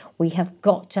in. We have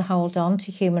got to hold on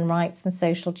to human rights and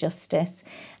social justice.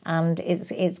 And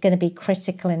it's going to be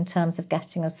critical in terms of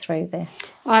getting us through this.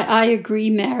 I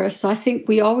agree, Maris. I think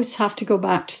we always have to go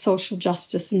back to social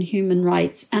justice and human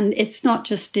rights. And it's not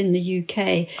just in the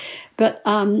UK. But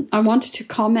I wanted to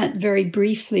comment very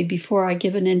briefly before I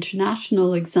give an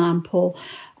international example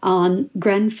on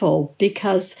Grenfell,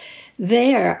 because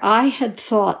there I had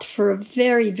thought for a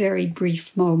very, very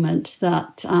brief moment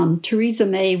that Theresa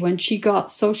May, when she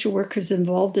got social workers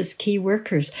involved as key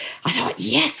workers, I thought,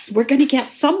 yes, we're going to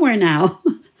get somewhere now.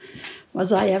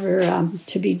 Was I ever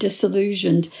to be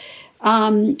disillusioned?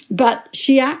 But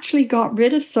she actually got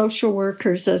rid of social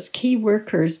workers as key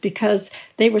workers because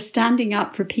they were standing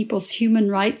up for people's human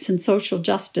rights and social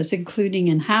justice, including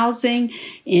in housing,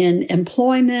 in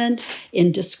employment,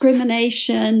 in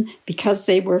discrimination, because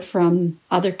they were from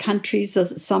other countries,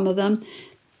 some of them,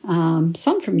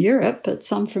 some from Europe, but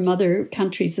some from other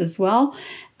countries as well.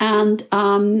 And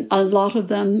a lot of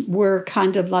them were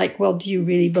kind of like, well, do you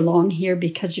really belong here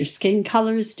because your skin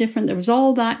color is different? There was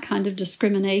all that kind of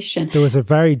discrimination. There was a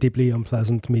very deeply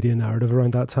unpleasant media narrative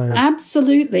around that time.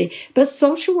 Absolutely. But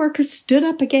social workers stood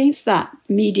up against that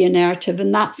media narrative,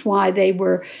 and that's why they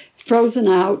were frozen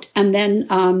out and then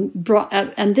brought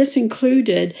up. And this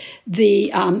included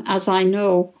the, as I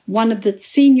know, one of the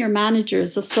senior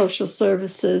managers of social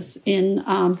services in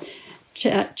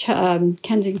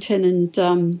Kensington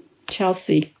and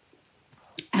Chelsea.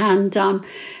 And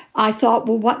I thought,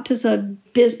 well, what does a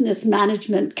business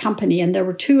management company, and there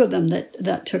were two of them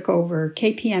that took over,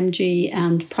 KPMG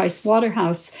and Price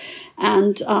Waterhouse,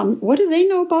 and what do they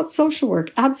know about social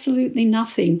work? Absolutely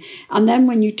nothing. And then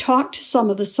when you talk to some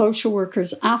of the social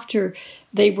workers after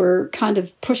they were kind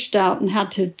of pushed out and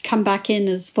had to come back in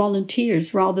as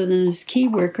volunteers rather than as key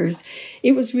workers,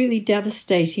 it was really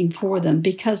devastating for them,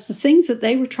 because the things that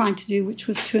they were trying to do, which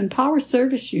was to empower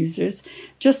service users,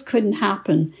 just couldn't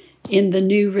happen in the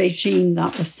new regime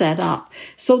that was set up.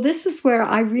 So this is where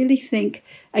I really think,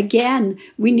 again,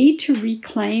 we need to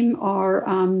reclaim our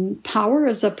power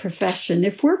as a profession.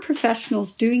 If we're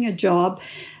professionals doing a job,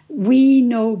 we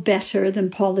know better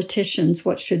than politicians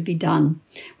what should be done.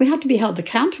 We have to be held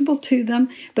accountable to them,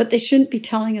 but they shouldn't be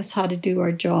telling us how to do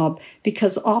our job,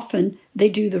 because often they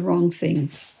do the wrong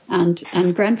things. And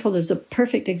Grenfell is a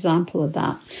perfect example of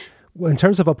that. Well, in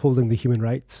terms of upholding the human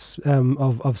rights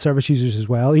of service users as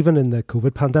well, even in the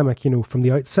COVID pandemic, from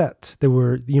the outset, there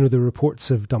were, the reports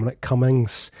of Dominic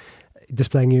Cummings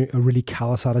displaying a really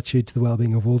callous attitude to the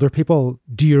well-being of older people.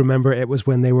 Do you remember it was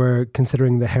when they were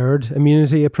considering the herd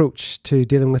immunity approach to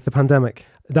dealing with the pandemic?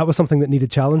 That was something that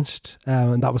needed challenged,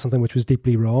 and that was something which was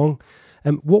deeply wrong.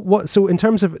 So in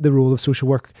terms of the role of social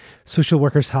work, social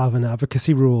workers have an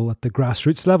advocacy role at the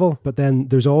grassroots level, but then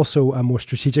there's also a more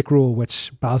strategic role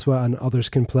which BASWA and others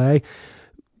can play.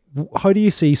 How do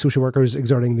you see social workers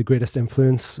exerting the greatest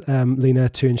influence, Lena,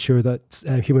 to ensure that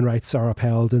human rights are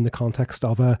upheld in the context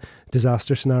of a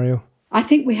disaster scenario? I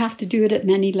think we have to do it at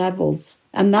many levels.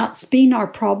 And that's been our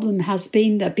problem, has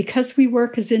been that because we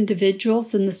work as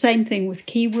individuals, and the same thing with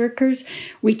key workers,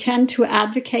 we tend to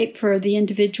advocate for the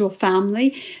individual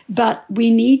family, but we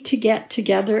need to get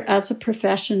together as a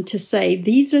profession to say,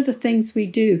 these are the things we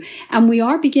do. And we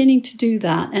are beginning to do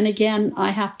that. And again,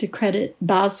 I have to credit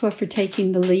BASWA for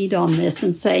taking the lead on this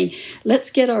and saying, let's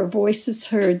get our voices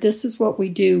heard. This is what we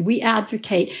do. We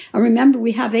advocate. And remember,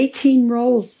 we have 18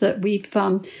 roles that we've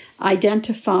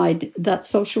identified that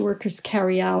social workers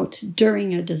carry out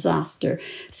during a disaster.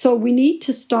 So we need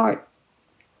to start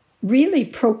really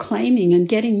proclaiming and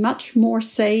getting much more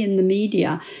say in the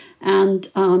media, and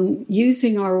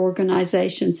using our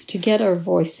organizations to get our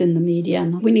voice in the media.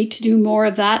 And we need to do more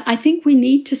of that. I think we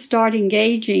need to start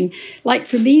engaging. Like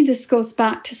for me, this goes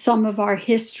back to some of our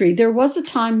history. There was a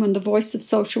time when the voice of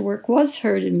social work was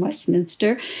heard in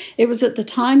Westminster. It was at the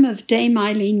time of Dame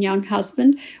Eileen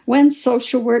Younghusband, when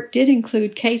social work did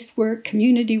include casework,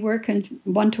 community work, and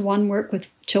one-to-one work with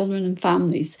children and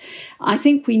families. I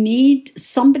think we need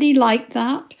somebody like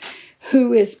that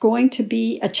who is going to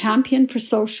be a champion for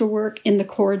social work in the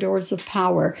corridors of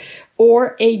power,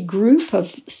 or a group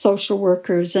of social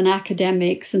workers and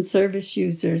academics and service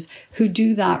users who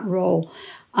do that role.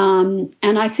 And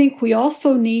I think we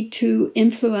also need to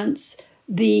influence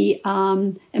the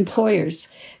employers,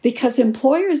 because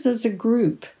employers as a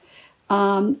group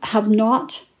have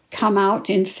not come out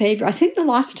in favor. I think the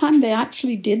last time they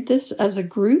actually did this as a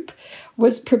group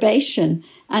was probation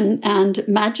and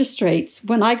magistrates,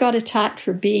 when I got attacked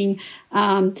for being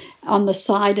on the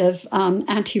side of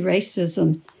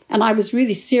anti-racism. And I was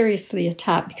really seriously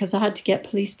attacked because I had to get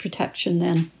police protection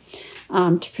then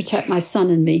to protect my son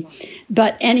and me.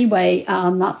 But anyway,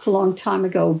 that's a long time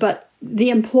ago. But the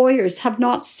employers have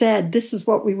not said, this is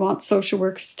what we want social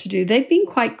workers to do. They've been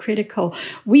quite critical.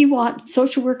 We want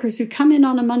social workers who come in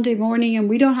on a Monday morning and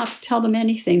we don't have to tell them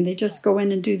anything. They just go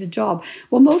in and do the job.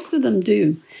 Well, most of them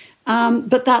do.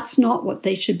 But that's not what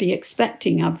they should be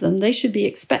expecting of them. They should be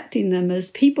expecting them as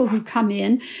people who come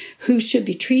in, who should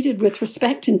be treated with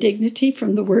respect and dignity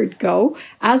from the word go,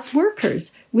 as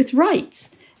workers with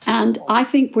rights. And I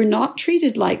think we're not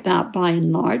treated like that by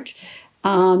and large.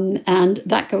 And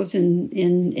that goes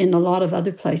in a lot of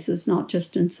other places, not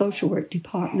just in social work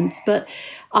departments. But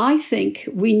I think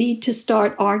we need to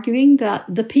start arguing that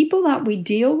the people that we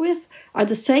deal with are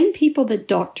the same people that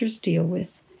doctors deal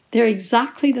with. They're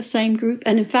exactly the same group.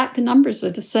 And in fact, the numbers are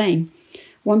the same,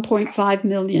 1.5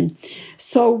 million.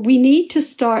 So we need to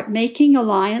start making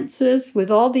alliances with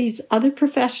all these other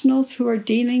professionals who are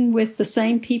dealing with the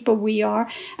same people we are,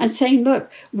 and saying,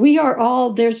 look, we are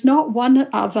all, there's not one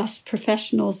of us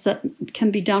professionals that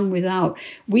can be done without.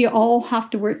 We all have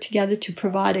to work together to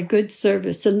provide a good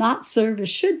service. And that service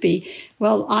should be,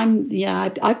 well,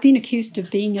 I've been accused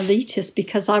of being elitist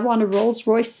because I want a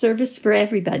Rolls-Royce service for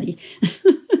everybody.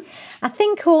 I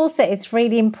think also it's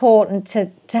really important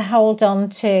to hold on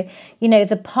to,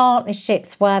 the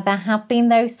partnerships where there have been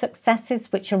those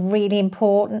successes, which are really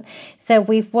important. So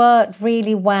we've worked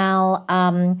really well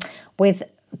with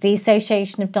the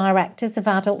Association of Directors of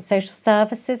Adult Social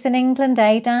Services in England,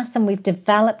 ADAS, and we've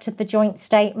developed the joint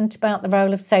statement about the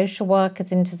role of social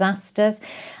workers in disasters.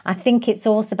 I think it's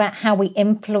also about how we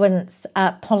influence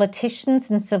politicians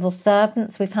and civil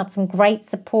servants. We've had some great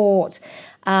support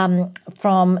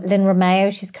from Lynn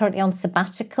Romeo. She's currently on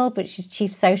sabbatical, but she's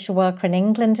Chief Social Worker in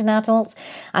England in adults.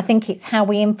 I think it's how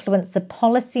we influence the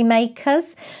policy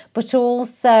makers, but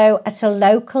also at a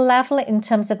local level in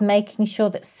terms of making sure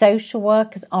that social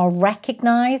workers are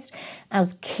recognised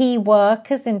as key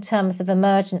workers in terms of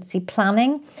emergency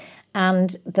planning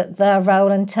and that their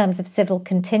role in terms of civil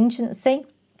contingency.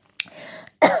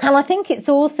 And I think it's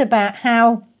also about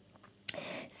how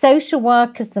social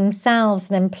workers themselves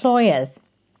and employers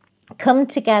come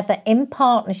together in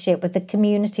partnership with the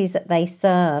communities that they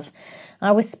serve.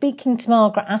 I was speaking to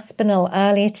Margaret Aspinall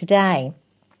earlier today,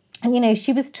 and,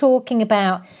 she was talking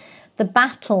about the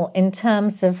battle in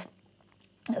terms of,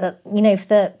 for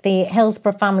the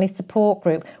Hillsborough Family Support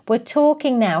Group. We're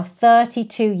talking now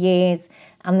 32 years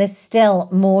and there's still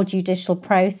more judicial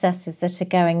processes that are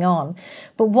going on.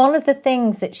 But one of the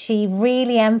things that she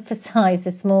really emphasised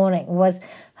this morning was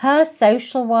her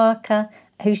social worker,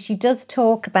 who she does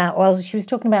talk about, well, she was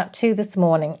talking about two this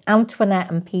morning,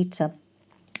 Antoinette and Peter.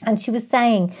 And she was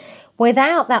saying,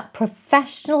 without that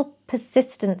professional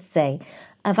persistency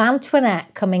of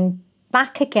Antoinette coming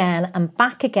back again and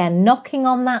back again, knocking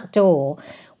on that door,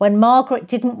 when Margaret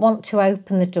didn't want to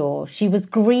open the door, she was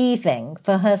grieving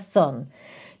for her son.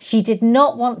 She did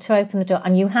not want to open the door.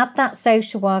 And you had that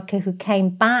social worker who came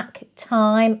back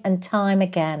time and time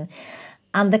again.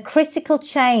 And the critical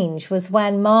change was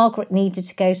when Margaret needed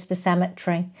to go to the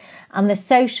cemetery and the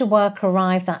social worker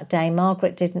arrived that day.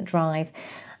 Margaret didn't drive.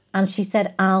 And she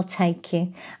said, I'll take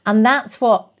you. And that's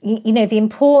what, the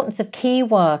importance of key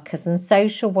workers and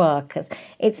social workers.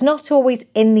 It's not always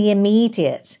in the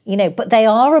immediate, but they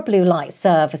are a blue light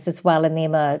service as well in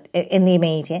the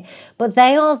immediate. But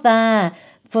they are there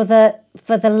for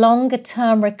the longer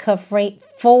term recovery,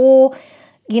 for,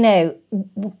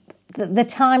 the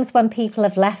times when people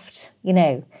have left,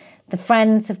 the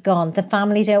friends have gone, the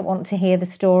family don't want to hear the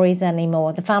stories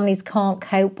anymore, the families can't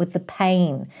cope with the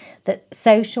pain, that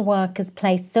social workers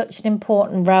play such an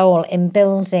important role in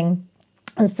building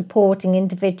and supporting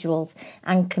individuals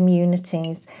and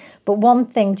communities. But one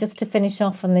thing, just to finish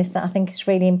off on this, that I think is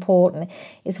really important,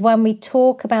 is when we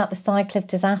talk about the cycle of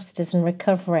disasters and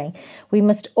recovery, we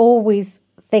must always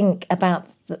think about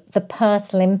the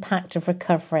personal impact of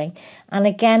recovery. And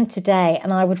again today,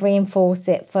 and I would reinforce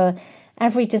it for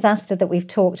every disaster that we've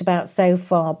talked about so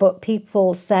far, but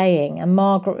people saying, and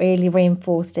Margaret really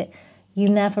reinforced it, you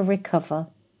never recover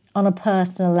on a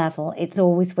personal level. It's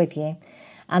always with you.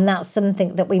 And that's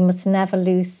something that we must never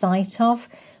lose sight of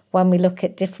when we look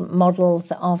at different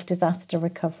models of disaster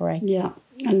recovery. Yeah,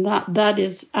 and that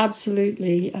is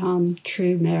absolutely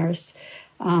true, Maris.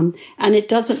 And it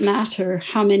doesn't matter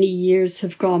how many years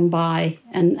have gone by,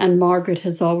 and Margaret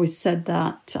has always said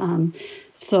that.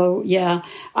 So, yeah,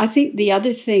 I think the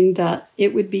other thing that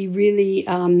it would be really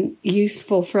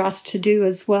useful for us to do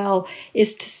as well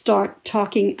is to start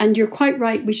talking, and you're quite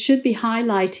right, we should be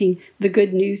highlighting the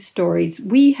good news stories.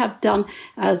 We have done,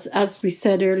 as we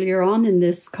said earlier on in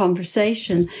this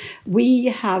conversation, we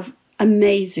have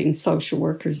amazing social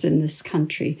workers in this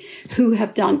country who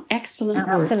have done excellent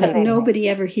work that nobody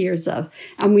ever hears of.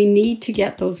 And we need to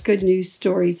get those good news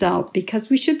stories out because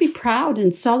we should be proud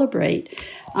and celebrate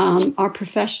our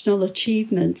professional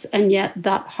achievements. And yet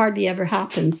that hardly ever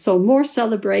happens. So more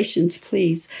celebrations,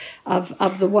 please,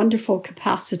 of the wonderful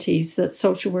capacities that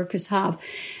social workers have.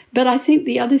 But I think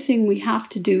the other thing we have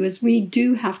to do is we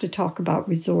do have to talk about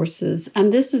resources.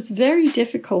 And this is very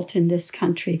difficult in this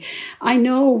country. I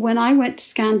know when I went to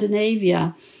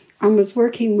Scandinavia and was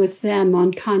working with them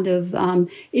on kind of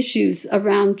issues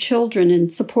around children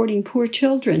and supporting poor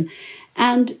children,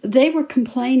 and they were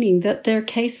complaining that their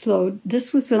caseload,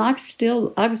 this was when I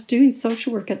was doing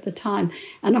social work at the time,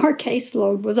 and our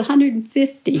caseload was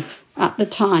 150 at the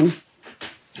time.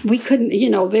 We couldn't,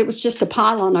 there was just a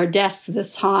pile on our desks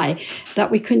this high that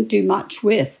we couldn't do much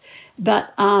with.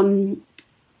 But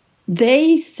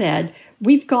they said,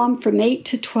 we've gone from 8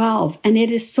 to 12 and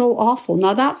it is so awful.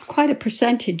 Now that's quite a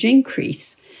percentage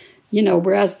increase,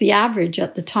 whereas the average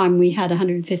at the time we had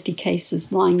 150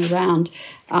 cases lying around.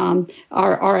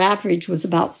 Our average was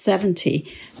about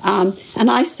 70.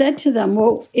 And I said to them,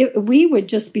 well, we would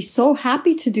just be so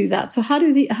happy to do that. So how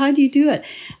do you do it?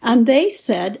 And they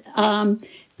said,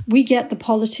 we get the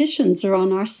politicians are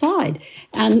on our side.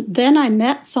 And then I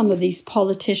met some of these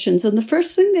politicians, and the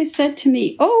first thing they said to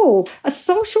me, "Oh, a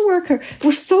social worker,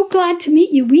 we're so glad to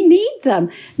meet you. We need them."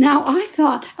 Now,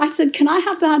 I said, can I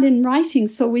have that in writing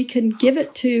so we can give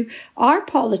it to our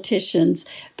politicians?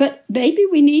 But maybe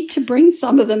we need to bring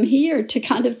some of them here to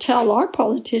kind of tell our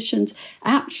politicians,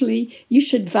 actually, you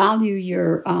should value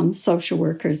your social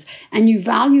workers, and you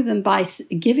value them by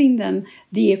giving them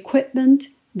the equipment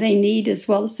they need, as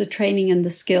well as the training and the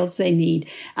skills they need.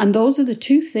 And those are the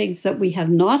two things that we have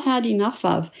not had enough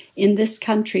of in this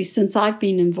country since I've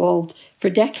been involved for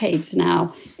decades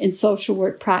now in social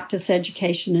work practice,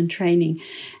 education and training.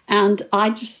 And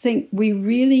I just think we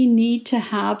really need to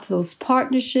have those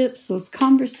partnerships, those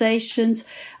conversations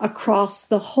across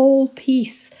the whole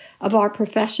piece of our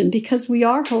profession, because we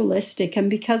are holistic. And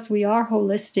because we are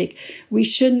holistic, we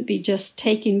shouldn't be just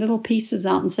taking little pieces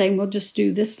out and saying, we'll just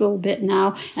do this little bit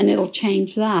now and it'll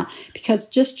change that. Because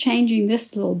just changing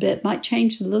this little bit might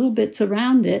change the little bits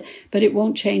around it, but it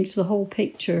won't change the whole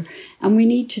picture. And we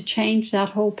need to change that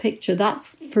whole picture. That's,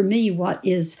 for me, what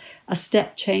is a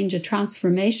step change, a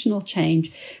transformational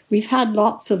change. We've had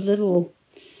lots of little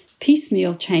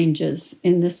piecemeal changes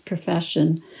in this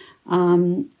profession,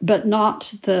 but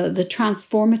not the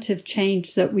transformative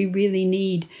change that we really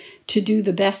need to do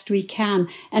the best we can.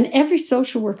 And every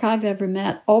social worker I've ever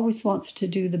met always wants to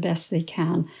do the best they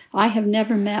can. I have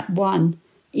never met one,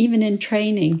 even in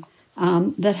training,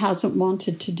 that hasn't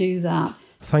wanted to do that.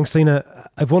 Thanks, Lena.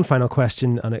 I have one final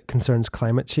question, and it concerns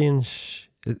climate change.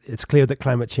 It's clear that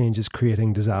climate change is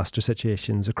creating disaster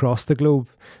situations across the globe,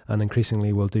 and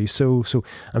increasingly will do so. So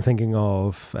I'm thinking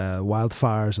of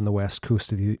wildfires on the west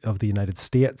coast of the United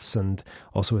States and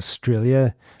also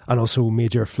Australia, and also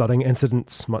major flooding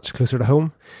incidents much closer to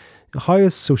home. How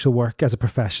is social work as a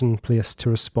profession placed to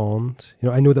respond?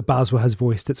 I know that BASWA has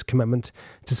voiced its commitment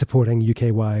to supporting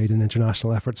UK-wide and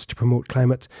international efforts to promote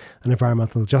climate and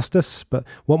environmental justice, but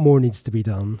what more needs to be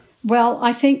done? Well,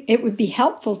 I think it would be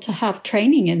helpful to have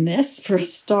training in this for a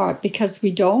start, because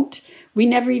we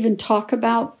never even talk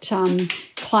about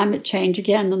climate change,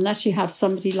 again, unless you have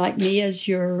somebody like me as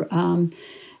your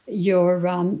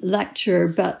lecturer,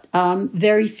 but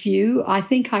very few. I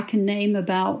think I can name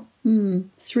about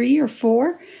 3 or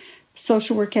 4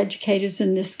 social work educators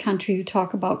in this country who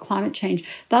talk about climate change.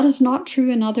 That is not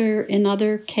true in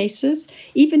other cases.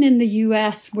 Even in the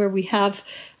US, where we have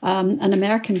an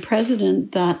American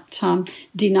president that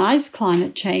denies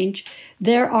climate change,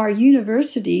 there are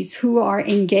universities who are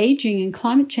engaging in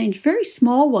climate change, very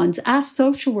small ones, as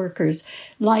social workers,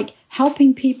 like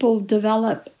helping people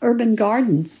develop urban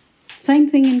gardens. Same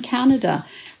thing in Canada.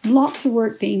 Lots of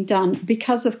work being done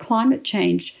because of climate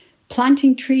change,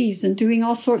 planting trees and doing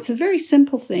all sorts of very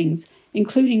simple things,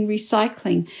 including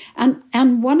recycling.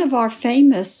 And one of our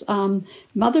famous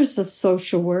mothers of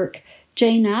social work,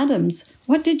 Jane Addams,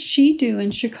 what did she do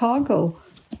in Chicago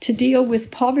to deal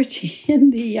with poverty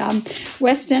in the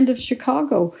West End of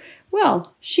Chicago?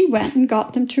 Well, she went and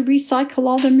got them to recycle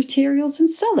all their materials and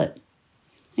sell it.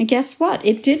 And guess what?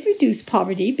 It did reduce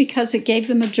poverty because it gave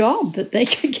them a job that they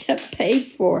could get paid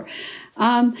for.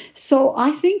 So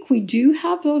I think we do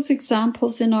have those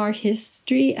examples in our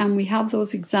history, and we have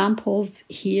those examples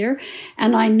here.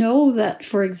 And I know that,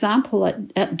 for example,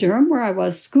 at Durham, where I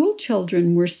was, school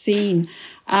children were seen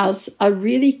as a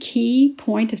really key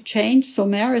point of change. So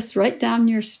Maris, right down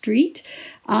your street,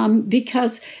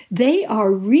 because they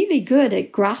are really good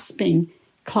at grasping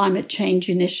climate change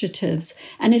initiatives.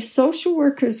 And if social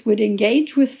workers would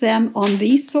engage with them on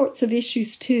these sorts of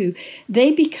issues too,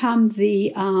 they become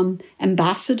the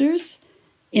ambassadors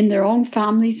in their own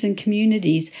families and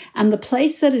communities. And the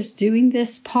place that is doing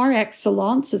this par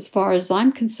excellence, as far as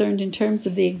I'm concerned, in terms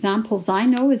of the examples I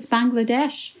know, is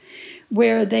Bangladesh,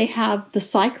 where they have the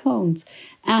cyclones.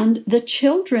 And the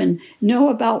children know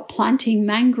about planting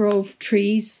mangrove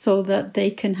trees so that they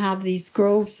can have these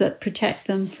groves that protect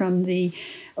them from the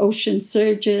ocean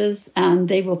surges. And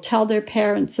they will tell their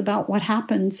parents about what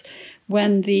happens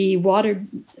when the water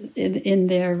in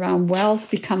their wells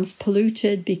becomes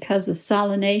polluted because of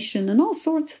salination and all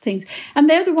sorts of things. And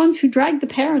they're the ones who drag the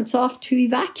parents off to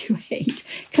evacuate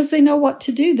because they know what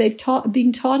to do. They've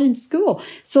been taught in school.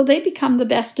 So they become the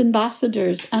best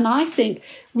ambassadors. And I think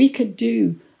we could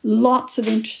do lots of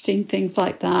interesting things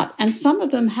like that. And some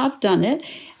of them have done it.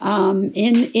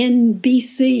 In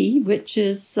BC, which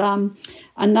is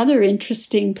another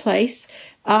interesting place,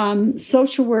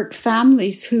 social work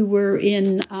families who were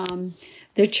in,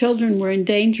 their children were in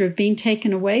danger of being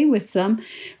taken away with them,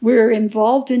 were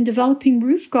involved in developing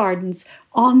roof gardens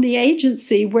on the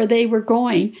agency where they were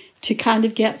going to kind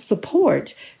of get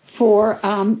support for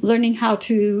learning how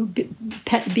to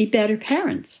be better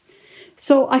parents.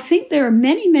 So I think there are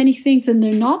many, many things, and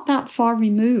they're not that far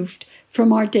removed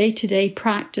from our day-to-day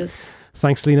practice.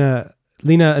 Thanks, Lena.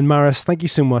 Lena and Maris, thank you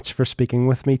so much for speaking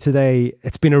with me today.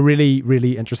 It's been a really,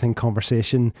 really interesting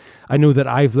conversation. I know that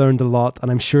I've learned a lot, and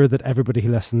I'm sure that everybody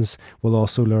who listens will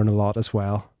also learn a lot as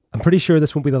well. I'm pretty sure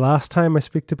this won't be the last time I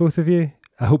speak to both of you.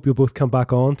 I hope you'll both come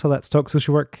back on to Let's Talk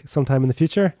Social Work sometime in the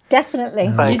future. Definitely.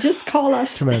 You just call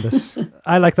us. Tremendous.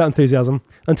 I like that enthusiasm.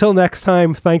 Until next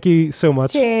time, thank you so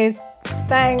much. Cheers.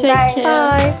 Thanks. Take care.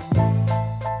 Bye.